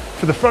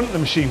for the front of the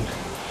machine.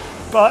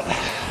 But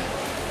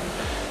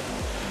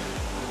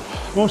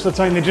most of the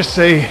time they just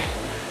say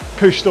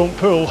push, don't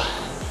pull,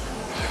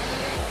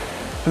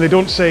 and they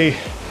don't say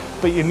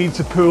but you need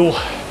to pull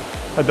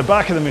at the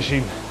back of the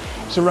machine.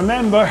 So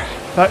remember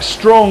that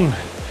strong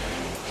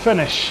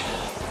finish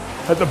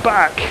at the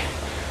back.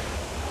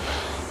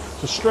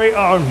 So straight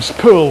arms,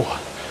 pull.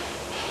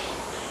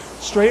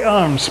 Straight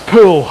arms,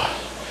 pull.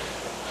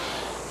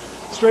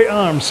 Straight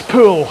arms,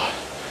 pull.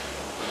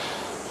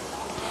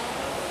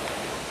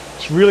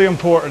 It's really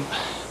important.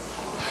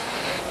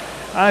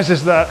 As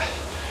is that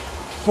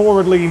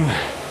forward lean,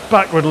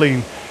 backward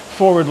lean,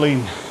 forward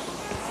lean,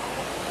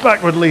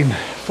 backward lean,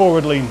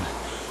 forward lean.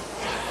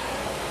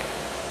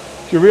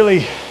 You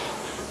really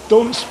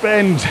don't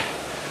spend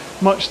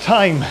much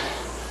time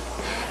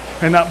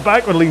in that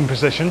backward lean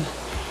position.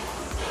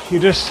 You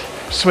just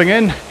swing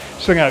in,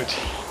 swing out.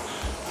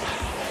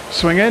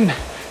 Swing in,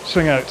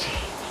 swing out.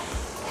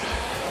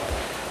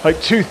 Like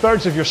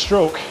 2/3 of your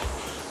stroke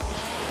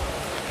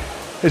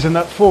is in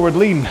that forward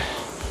lean,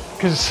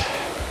 because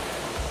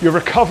your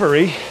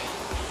recovery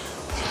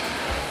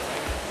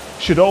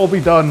should all be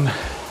done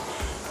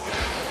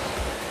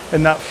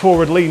in that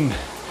forward lean.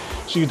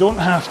 So you don't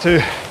have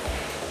to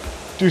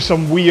do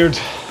some weird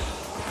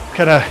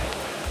kind of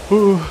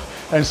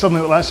and suddenly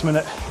at the last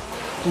minute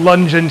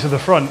lunge into the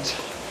front,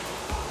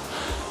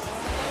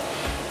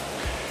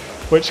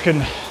 which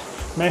can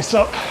mess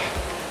up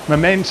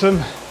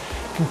momentum,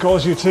 can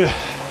cause you to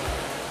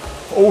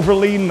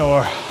overlean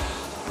or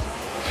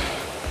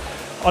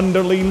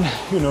under lean,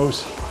 who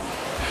knows.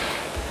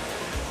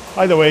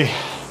 Either way,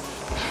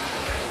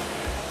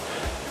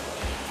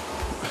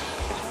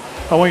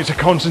 I want you to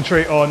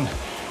concentrate on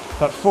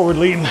that forward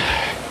lean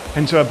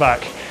into a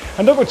back.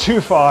 And don't go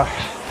too far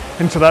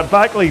into that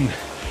back lean.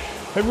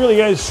 It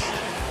really is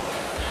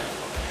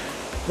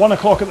 1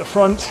 o'clock at the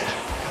front,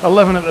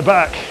 11 at the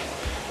back.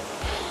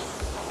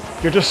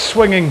 You're just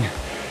swinging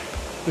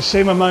the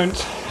same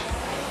amount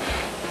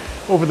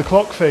over the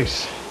clock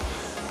face.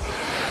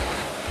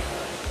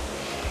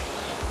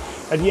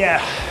 And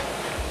yeah,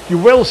 you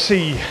will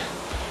see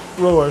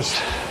rowers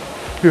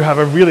who have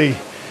a really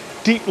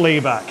deep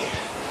layback,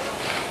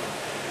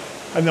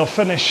 and they'll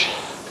finish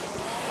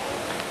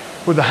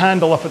with the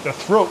handle up at their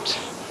throat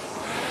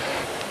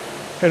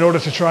in order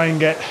to try and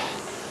get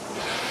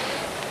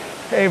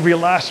every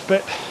last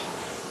bit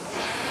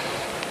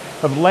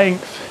of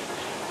length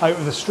out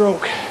of the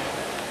stroke.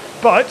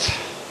 But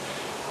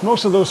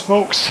most of those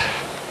folks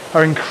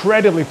are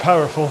incredibly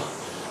powerful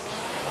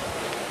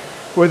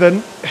with a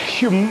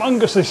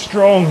humongously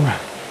strong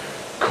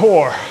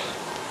core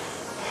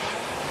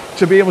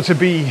to be able to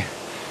be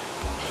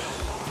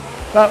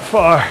that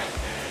far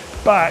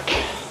back.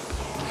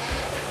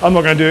 I'm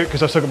not going to do it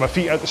because I've still got my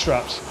feet out the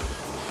straps.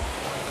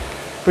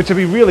 But to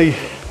be really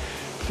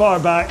far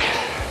back,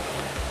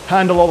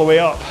 handle all the way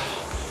up,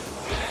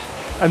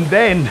 and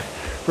then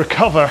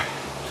recover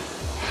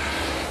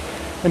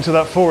into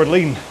that forward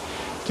lean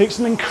takes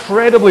an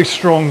incredibly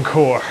strong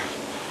core.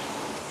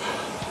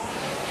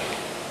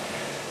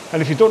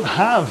 And if you don't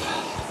have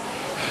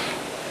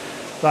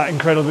that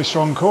incredibly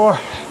strong core,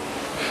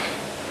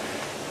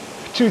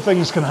 two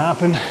things can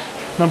happen.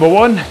 Number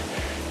one,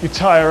 you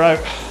tire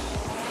out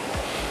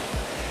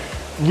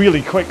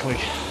really quickly,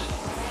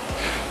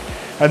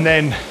 and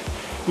then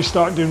you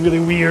start doing really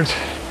weird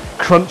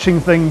crunching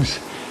things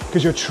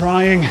because you're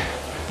trying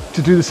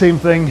to do the same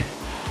thing,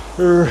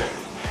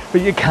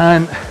 but you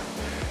can't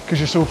because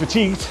you're so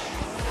fatigued.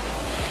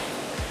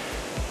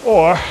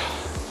 Or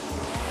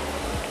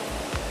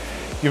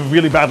you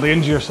really badly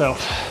injure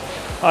yourself,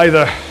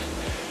 either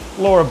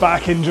lower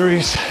back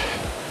injuries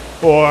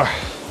or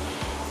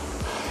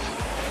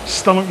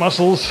stomach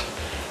muscles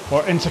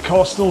or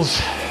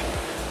intercostals.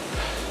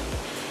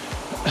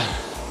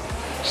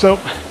 So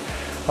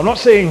I'm not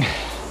saying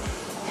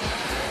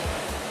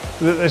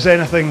that there's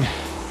anything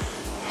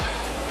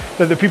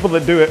that the people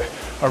that do it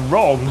are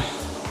wrong.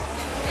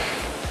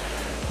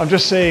 I'm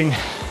just saying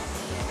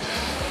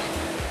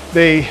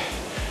they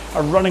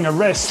are running a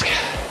risk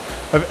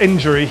of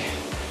injury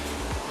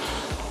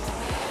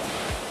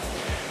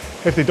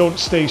if they don't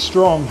stay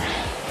strong.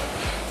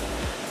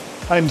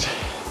 And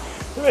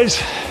there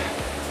is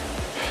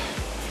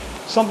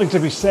something to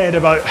be said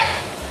about,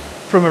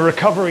 from a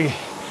recovery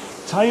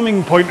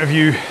timing point of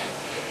view,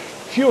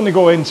 if you only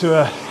go into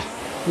a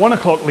 1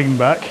 o'clock lean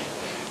back,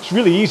 it's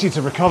really easy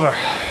to recover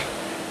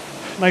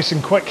nice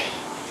and quick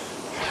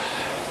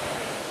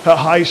at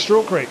high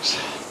stroke rates.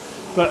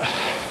 But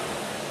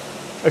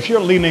if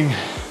you're leaning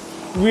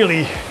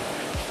really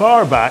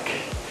far back,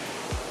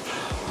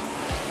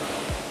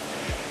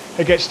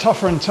 it gets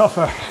tougher and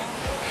tougher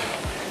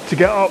to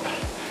get up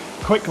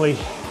quickly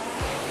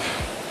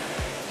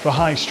for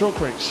high stroke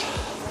rates.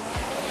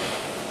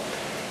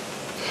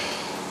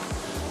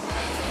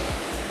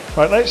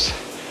 Right, let's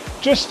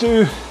just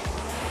do,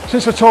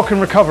 since we're talking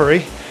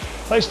recovery,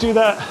 let's do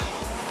that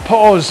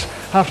pause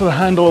after the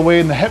handle away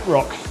in the hip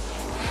rock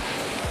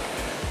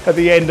at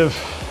the end of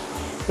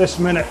this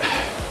minute.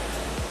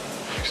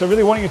 So I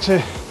really want you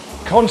to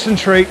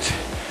concentrate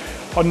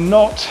on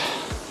not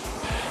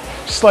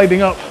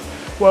sliding up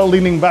while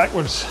leaning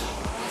backwards.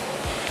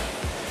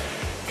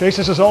 Okay,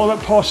 so this is all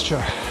about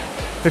posture.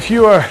 If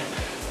you are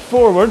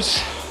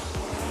forwards,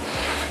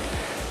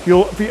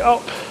 you'll be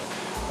up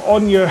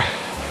on your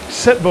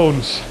sit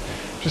bones,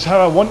 which is how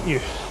I want you.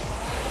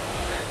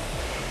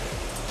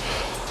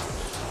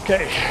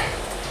 Okay,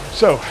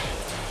 so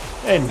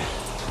in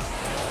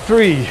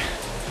 3,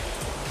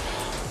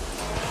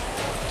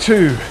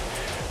 2,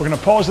 we're going to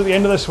pause at the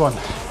end of this one.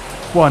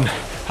 1,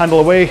 handle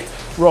away,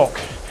 rock.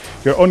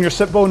 You're on your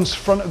sit bones,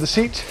 front of the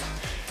seat,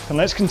 and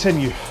let's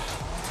continue.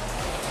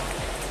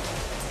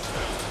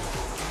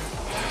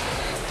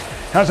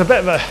 Now it's a bit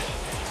of a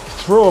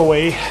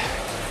throwaway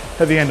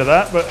at the end of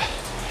that, but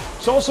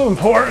it's also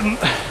important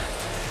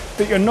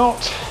that you're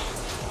not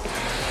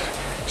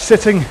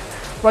sitting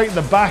right at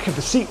the back of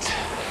the seat,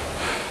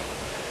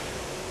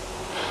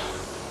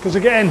 because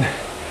again,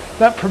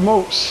 that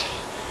promotes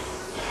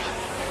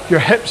your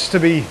hips to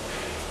be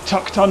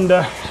tucked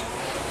under,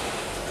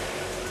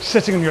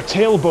 sitting on your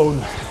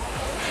tailbone.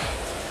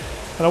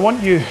 And I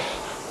want you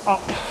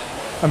up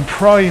and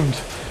primed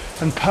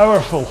and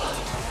powerful,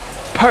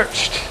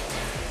 perched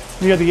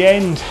near the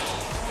end,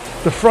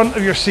 the front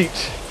of your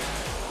seat,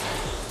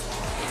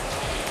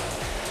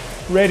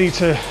 ready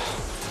to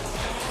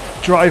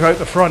drive out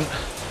the front.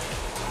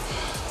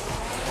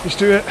 Just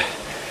do it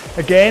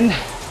again.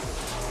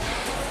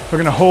 We're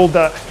going to hold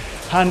that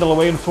handle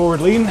away and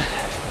forward lean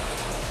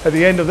at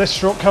the end of this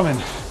stroke coming.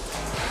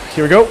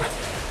 Here we go.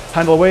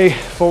 Handle away,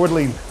 forward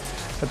lean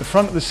at the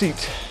front of the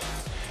seat,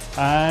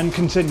 and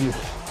continue.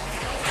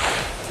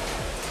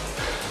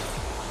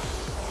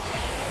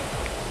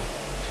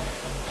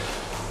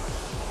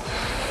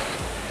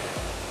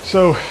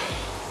 So,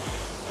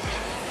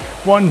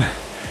 one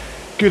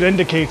good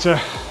indicator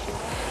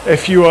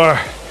if you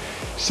are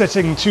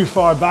sitting too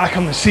far back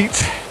on the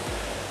seat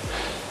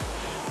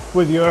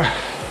with your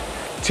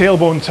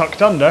tailbone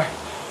tucked under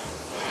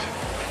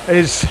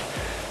is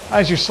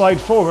as you slide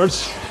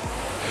forwards,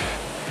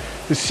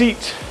 the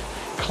seat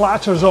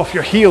clatters off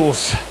your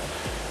heels.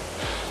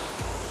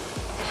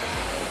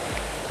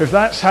 If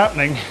that's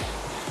happening,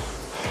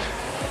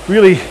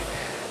 really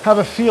have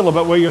a feel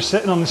about where you're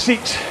sitting on the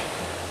seat.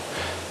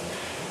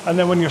 And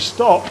then when you're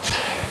stopped,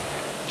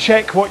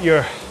 check what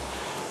your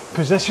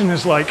position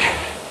is like.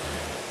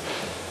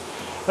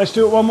 Let's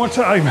do it one more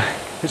time.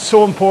 It's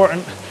so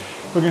important.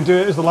 We're going to do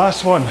it as the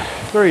last one.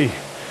 3,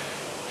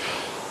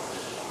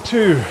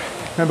 2,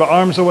 remember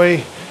arms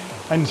away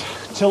and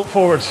tilt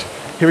forwards.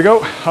 Here we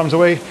go, arms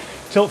away,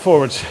 tilt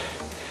forwards.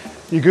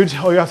 You good?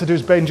 All you have to do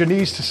is bend your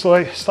knees to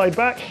slide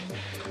back.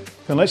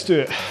 Then let's do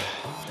it.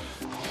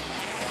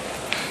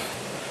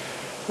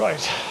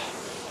 Right,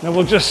 now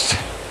we'll just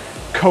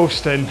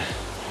coast in.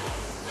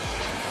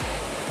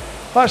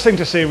 Last thing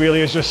to say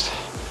really is just,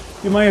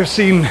 you might have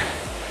seen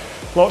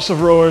lots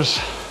of rowers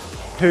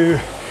who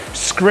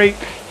scrape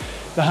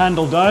the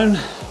handle down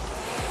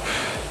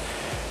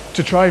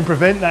to try and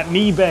prevent that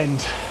knee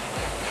bend.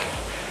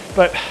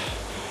 But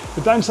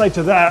the downside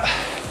to that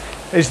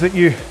is that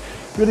you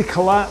really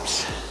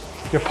collapse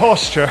your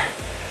posture,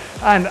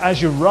 and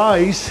as you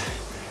rise,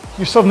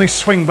 you suddenly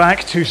swing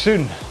back too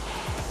soon,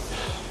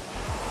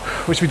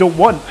 which we don't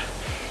want.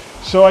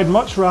 So I'd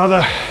much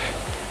rather,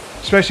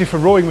 especially for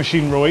rowing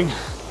machine rowing,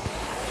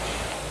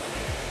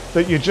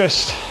 that you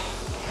just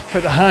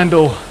put the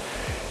handle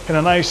in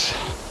a nice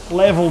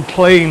level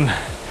plane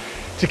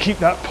to keep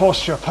that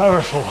posture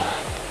powerful.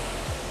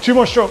 2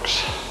 more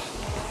strokes.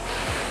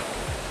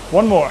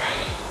 1 more.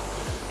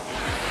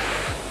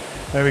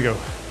 There we go.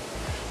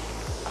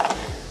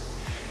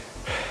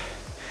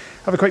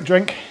 Have a quick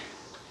drink.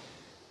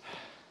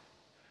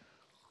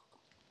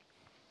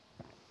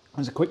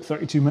 That's a quick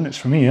 32 minutes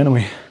for me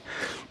anyway.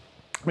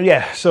 But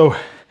yeah, so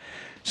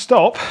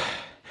stop,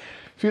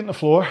 feet on the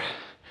floor,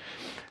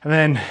 and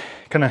then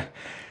kind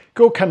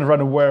of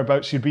run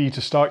whereabouts you'd be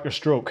to start your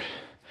stroke.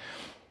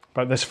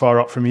 About this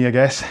far up for me, I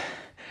guess.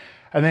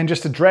 And then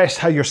just address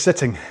how you're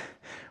sitting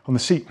on the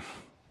seat.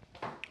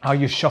 How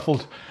you've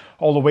shuffled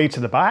all the way to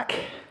the back,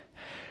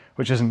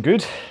 which isn't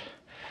good.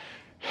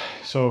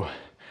 So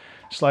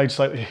slide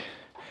slightly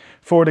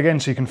forward again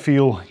so you can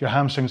feel your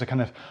hamstrings are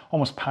kind of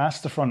almost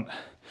past the front.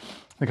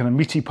 The kind of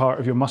meaty part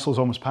of your muscles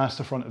almost past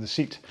the front of the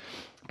seat.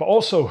 But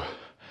also,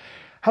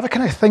 have a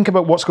kind of think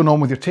about what's going on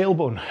with your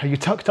tailbone. Are you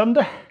tucked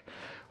under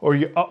or are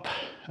you up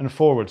and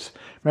forwards?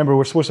 Remember,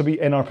 we're supposed to be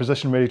in our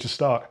position ready to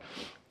start.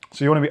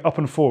 So you want to be up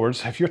and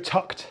forwards. If you're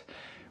tucked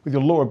with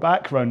your lower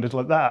back rounded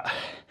like that,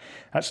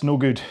 that's no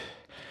good.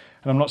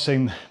 And I'm not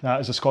saying that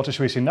as a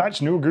Scottish way, saying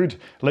that's no good.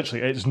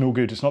 Literally, it's no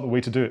good. It's not the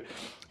way to do it.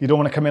 You don't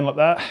want to come in like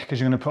that because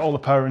you're going to put all the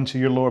power into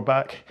your lower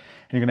back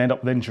and you're going to end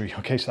up with injury.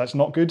 Okay, so that's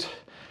not good.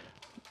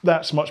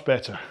 That's much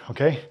better,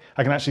 okay?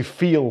 I can actually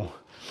feel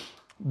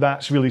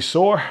that's really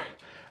sore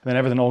and then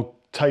everything all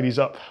tidies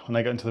up when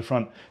I get into the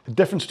front. The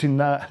difference between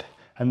that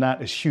and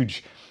that is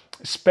huge,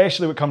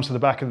 especially when it comes to the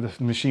back of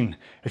the machine.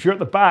 If you're at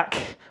the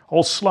back,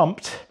 all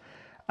slumped,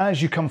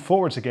 as you come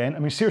forwards again, I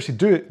mean, seriously,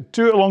 do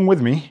it along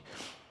with me.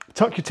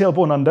 Tuck your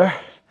tailbone under,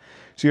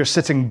 so you're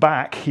sitting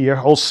back here,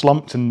 all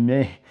slumped and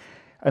meh,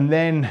 and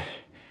then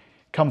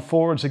come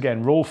forwards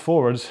again, roll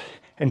forwards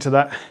into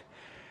that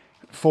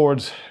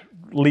forwards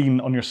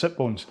lean on your sit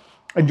bones,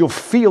 and you'll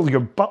feel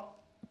your butt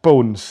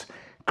bones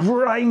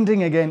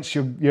grinding against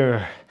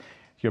your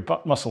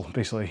butt muscle,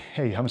 basically.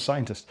 Hey, I'm a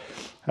scientist.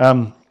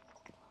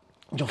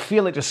 You'll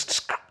feel it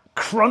just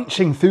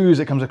crunching through as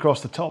it comes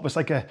across the top. It's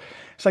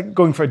like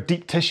going for a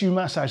deep tissue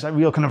massage, that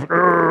real kind of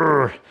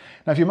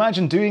Now if you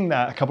imagine doing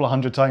that a couple of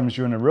 100 times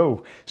during a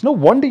row, it's no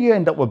wonder you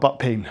end up with butt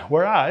pain.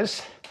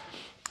 Whereas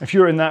if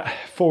you're in that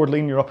forward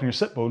lean, you're up in your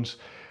sit bones,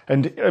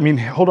 and I mean,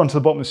 hold on to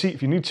the bottom of the seat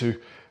if you need to,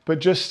 but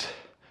just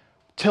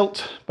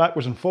tilt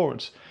backwards and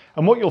forwards.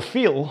 And what you'll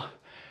feel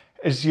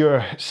is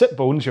your sit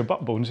bones, your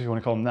butt bones, if you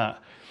want to call them that,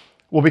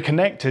 will be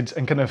connected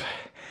and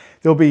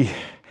they'll be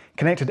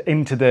connected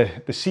into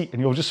the seat,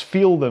 and you'll just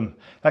feel them,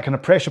 that kind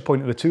of pressure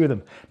point of the two of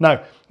them.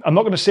 Now, I'm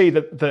not going to say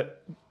that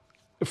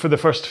for the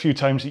first few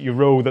times that you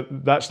row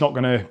that's not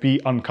going to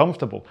be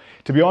uncomfortable.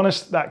 To be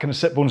honest, that kind of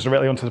sit bones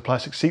directly onto the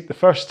plastic seat. The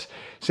first,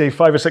 say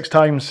 5 or 6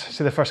 times,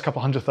 say the first couple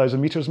 100,000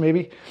 meters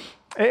maybe,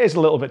 it is a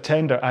little bit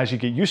tender as you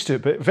get used to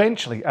it, but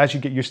eventually, as you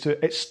get used to it,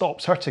 it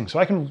stops hurting. So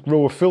I can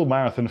row a full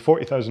marathon,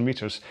 40,000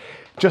 meters,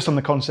 just on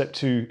the Concept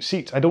 2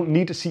 seat. I don't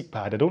need a seat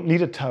pad, I don't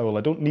need a towel,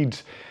 I don't need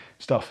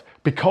stuff,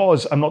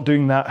 because I'm not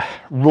doing that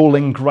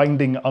rolling,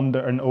 grinding under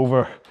and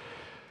over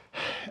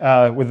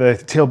with the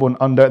tailbone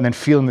under and then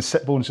feeling the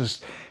sit bones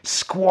just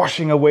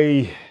squashing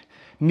away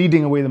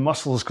kneading away the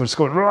muscles, just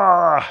going,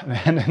 rah,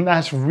 and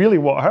that's really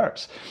what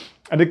hurts.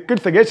 And the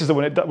good thing is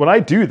that when I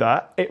do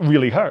that, it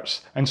really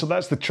hurts. And so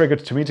that's the trigger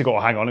to me to go, oh,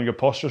 hang on, your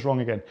posture's wrong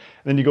again.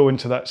 And then you go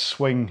into that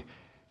swing.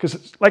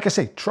 Because like I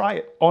say, try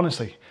it,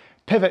 honestly.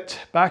 Pivot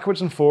backwards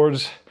and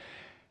forwards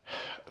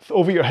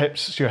over your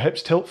hips. So your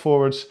hips tilt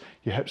forwards,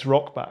 your hips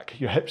rock back.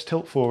 Your hips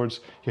tilt forwards,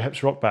 your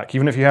hips rock back.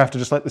 Even if you have to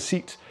just let the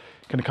seat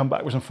kind of come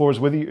backwards and forwards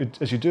with you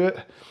as you do it,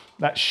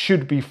 that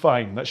should be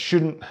fine. That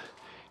shouldn't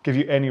give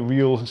you any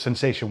real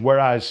sensation.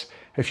 Whereas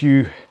if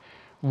you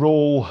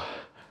roll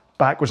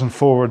backwards and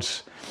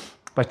forwards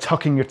by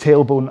tucking your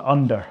tailbone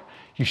under,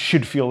 you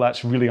should feel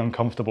that's really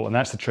uncomfortable, and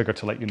that's the trigger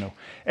to let you know.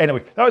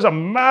 Anyway, that was a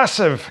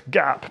massive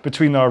gap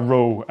between our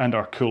row and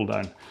our cool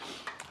down.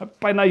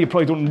 By now you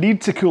probably don't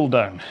need to cool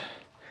down.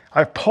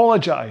 I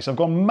apologise, I've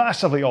gone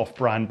massively off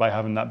brand by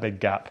having that big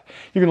gap.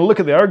 You're going to look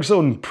at the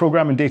ErgZone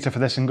programming data for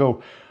this and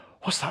go,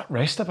 what's that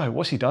rest about?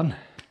 What's he done?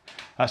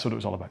 That's what it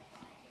was all about.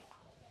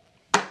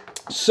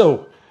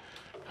 So,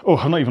 oh,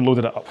 I've not even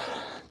loaded it up.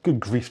 Good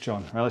grief,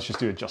 John. Right, let's just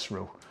do a just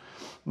row.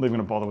 I'm not even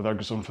going to bother with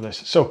ErgZone for this.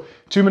 So,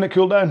 2-minute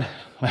cool down.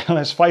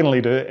 Let's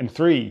finally do it in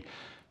 3,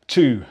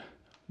 2,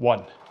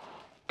 1,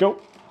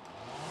 go.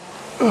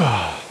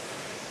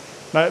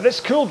 Now,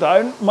 this cool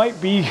down might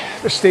be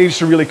the stage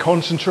to really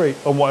concentrate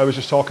on what I was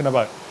just talking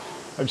about.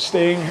 I'm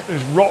staying,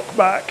 there's rock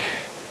back,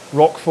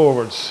 rock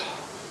forwards.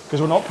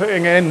 Because we're not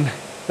putting in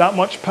that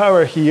much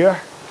power here.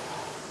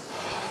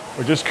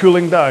 We're just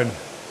cooling down.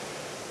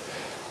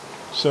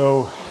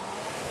 So,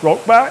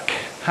 rock back,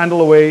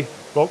 handle away,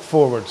 rock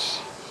forwards.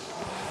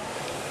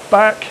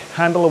 Back,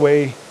 handle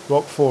away,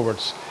 rock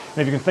forwards. And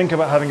if you can think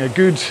about having a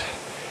good,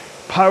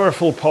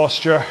 powerful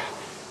posture,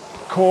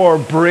 core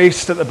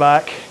braced at the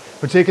back,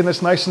 we're taking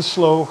this nice and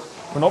slow,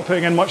 we're not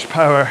putting in much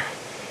power,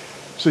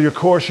 so your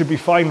core should be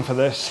fine for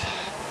this.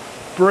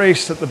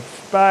 Braced at the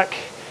back,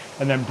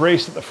 and then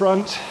braced at the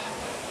front,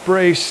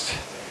 braced,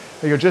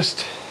 and you're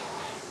just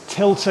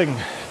tilting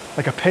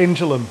like a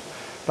pendulum,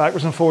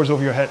 backwards and forwards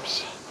over your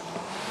hips.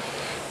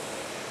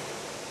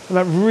 And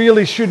that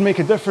really should make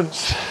a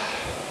difference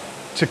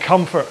to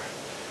comfort.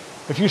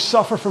 If you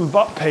suffer from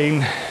butt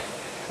pain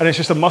and it's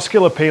just a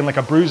muscular pain, like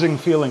a bruising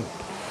feeling,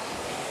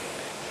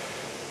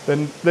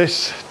 then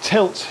this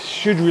tilt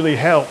should really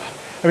help.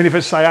 I mean, if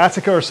it's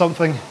sciatica or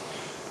something,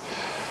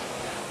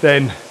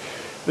 then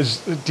there's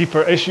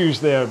deeper issues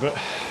there, but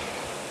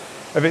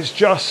if it's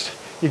just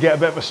you get a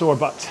bit of a sore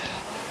butt,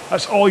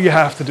 that's all you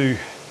have to do,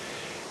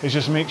 is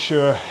just make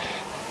sure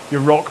you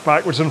rock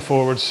backwards and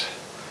forwards,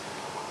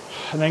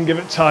 and then give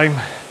it time.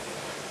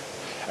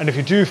 And if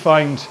you do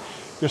find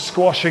you're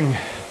squashing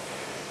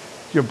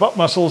your butt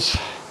muscles,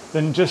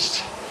 then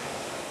just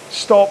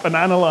stop and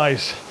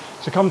analyze.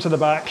 So come to the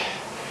back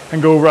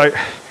and go, right,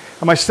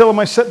 am I still on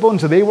my sit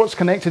bones? Are they what's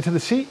connected to the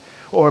seat?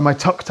 Or am I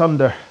tucked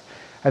under?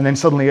 And then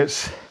suddenly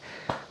it's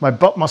my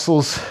butt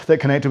muscles that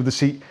connected with the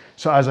seat.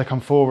 So as I come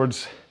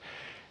forwards,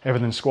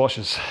 everything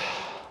squashes.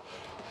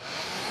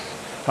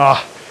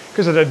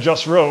 Because I did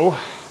just row,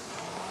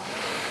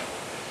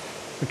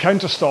 the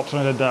counter stopped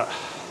when I did that.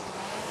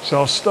 So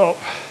I'll stop.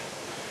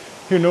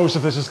 Who knows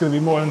if this is going to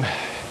be more than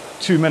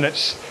 2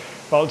 minutes,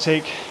 but I'll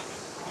take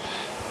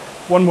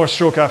one more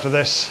stroke after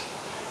this,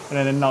 and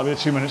then that'll be the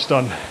 2 minutes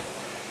done.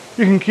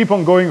 You can keep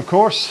on going, of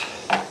course,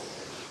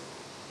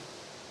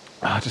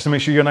 just to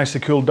make sure you're nicely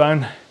cooled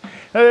down.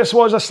 Now, this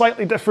was a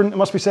slightly different, it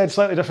must be said,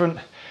 slightly different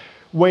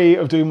way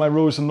of doing my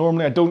rows than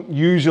normally. I don't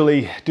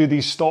usually do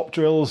these stop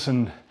drills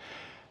and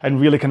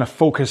really kind of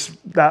focus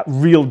that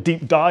real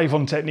deep dive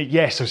on technique.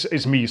 Yes,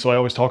 it's me, so I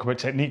always talk about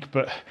technique,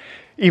 but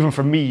even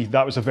for me,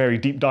 that was a very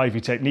deep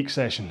divey technique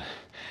session.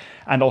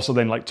 And also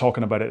then like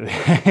talking about it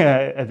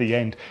at the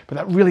end. But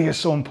that really is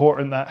so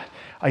important, that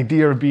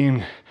idea of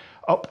being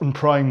up and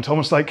primed,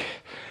 almost like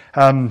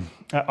at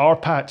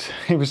RPAT,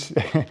 he was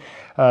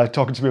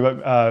talking to me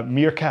about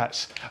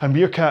meerkats. A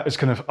meerkat is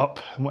kind of up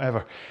and whatever.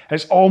 And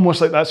it's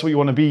almost like that's what you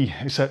want to be,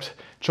 except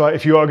try,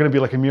 if you are going to be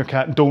like a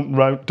meerkat, don't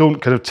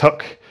kind of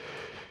tuck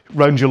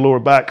round your lower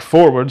back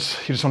forwards.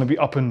 You just want to be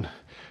up and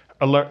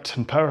alert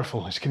and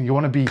powerful. You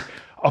want to be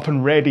up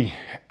and ready,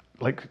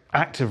 like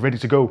active, ready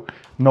to go,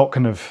 not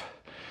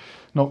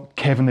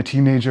Kevin the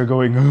teenager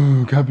going,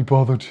 oh, can't be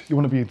bothered. You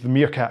want to be the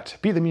meerkat.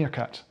 Be the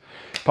meerkat.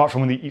 Apart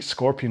from when they eat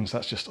scorpions,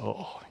 that's just,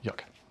 oh,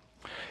 yuck.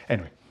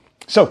 Anyway,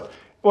 so it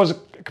was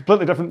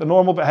completely different than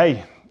normal, but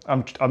hey,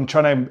 I'm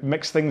trying to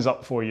mix things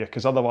up for you,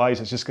 because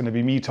otherwise it's just going to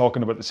be me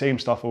talking about the same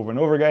stuff over and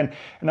over again.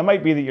 And it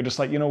might be that you're just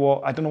like, you know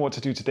what, I don't know what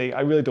to do today.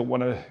 I really don't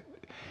want to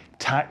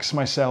tax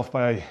myself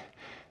by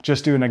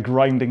just doing a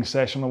grinding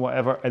session or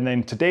whatever. And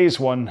then today's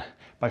one,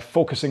 by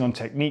focusing on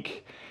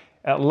technique,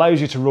 it allows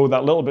you to row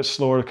that little bit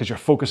slower because you're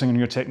focusing on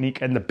your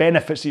technique and the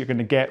benefits that you're going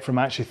to get from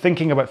actually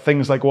thinking about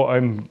things like what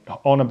I'm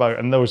on about,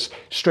 and those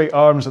straight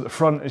arms at the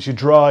front as you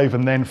drive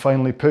and then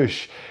finally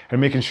push, and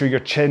making sure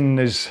your chin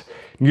is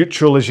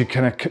neutral as you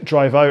kind of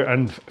drive out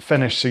and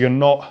finish, so you're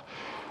not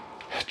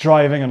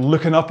driving and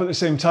looking up at the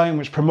same time,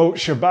 which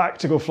promotes your back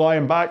to go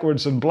flying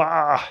backwards and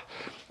blah.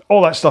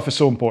 all that stuff is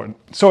so important.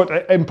 So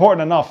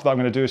important enough that I'm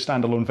going to do a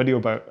standalone video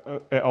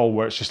about it all,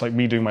 where it's just like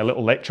me doing my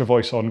little lecture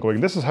voice on, going,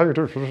 this is how you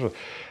do it,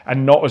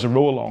 and not as a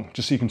row along,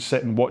 just so you can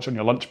sit and watch on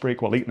your lunch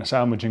break while eating a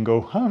sandwich and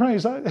go, all right,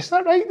 is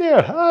that right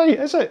there? Hi,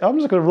 is it? I'm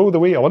just going to row the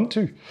way I want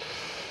to.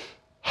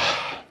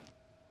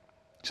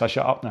 So I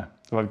shut up now.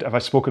 Have I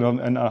spoken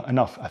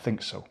enough? I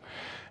think so.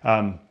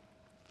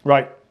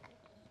 Right.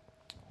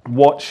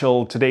 What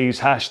shall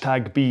today's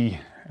hashtag be?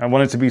 I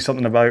want it to be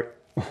something about...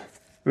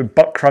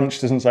 Butt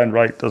crunch doesn't sound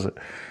right, does it?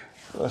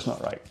 That's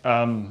not right.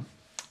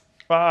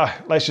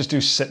 Let's just do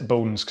sit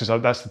bones, because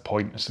that's the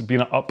point. It's being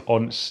up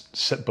on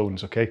sit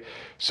bones, okay?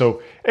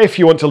 So if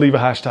you want to leave a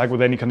hashtag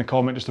with any kind of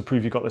comment just to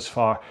prove you got this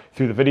far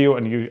through the video,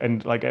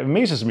 and like, it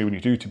amazes me when you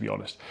do, to be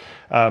honest,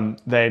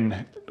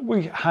 then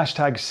we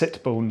hashtag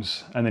sit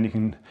bones, and then you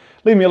can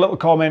leave me a little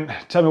comment,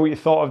 tell me what you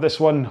thought of this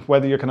one,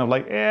 whether you're kind of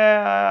like,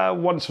 yeah,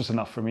 once was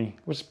enough for me,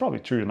 which is probably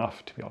true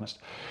enough, to be honest.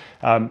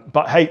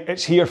 But hey,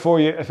 it's here for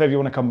you if ever you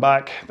want to come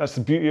back. That's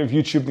the beauty of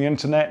YouTube and the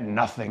internet.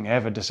 Nothing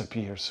ever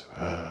disappears.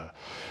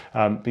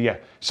 But yeah,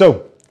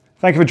 so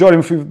thank you for joining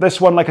me for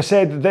this one. Like I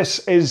said, this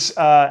is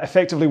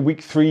effectively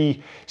week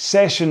 3,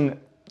 session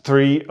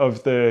 3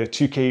 of the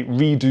 2K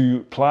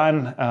redo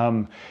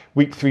plan.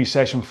 Week 3,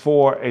 session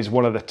 4 is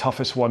one of the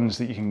toughest ones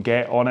that you can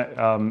get on it.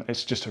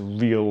 It's just a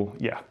real,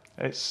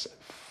 it's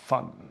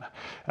fun.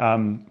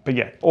 But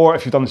yeah, or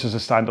if you've done this as a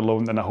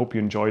standalone, then I hope you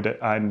enjoyed it.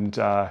 And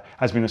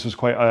this was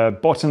quite a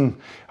bottom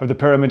of the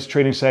pyramid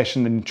training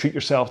session, then treat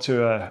yourself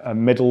to a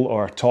middle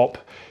or a top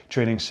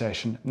training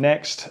session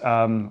next,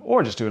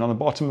 or just do it on the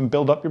bottom and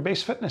build up your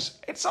base fitness.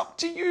 It's up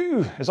to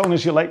you. As long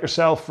as you let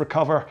yourself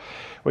recover,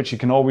 which you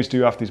can always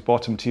do after these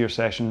bottom tier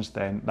sessions,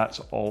 then that's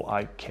all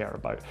I care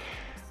about.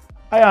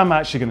 I am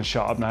actually going to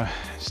shut up now.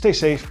 Stay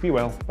safe, be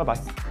well, bye-bye.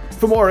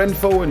 For more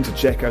info and to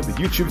check out the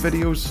YouTube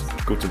videos,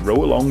 go to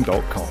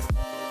rowalong.com.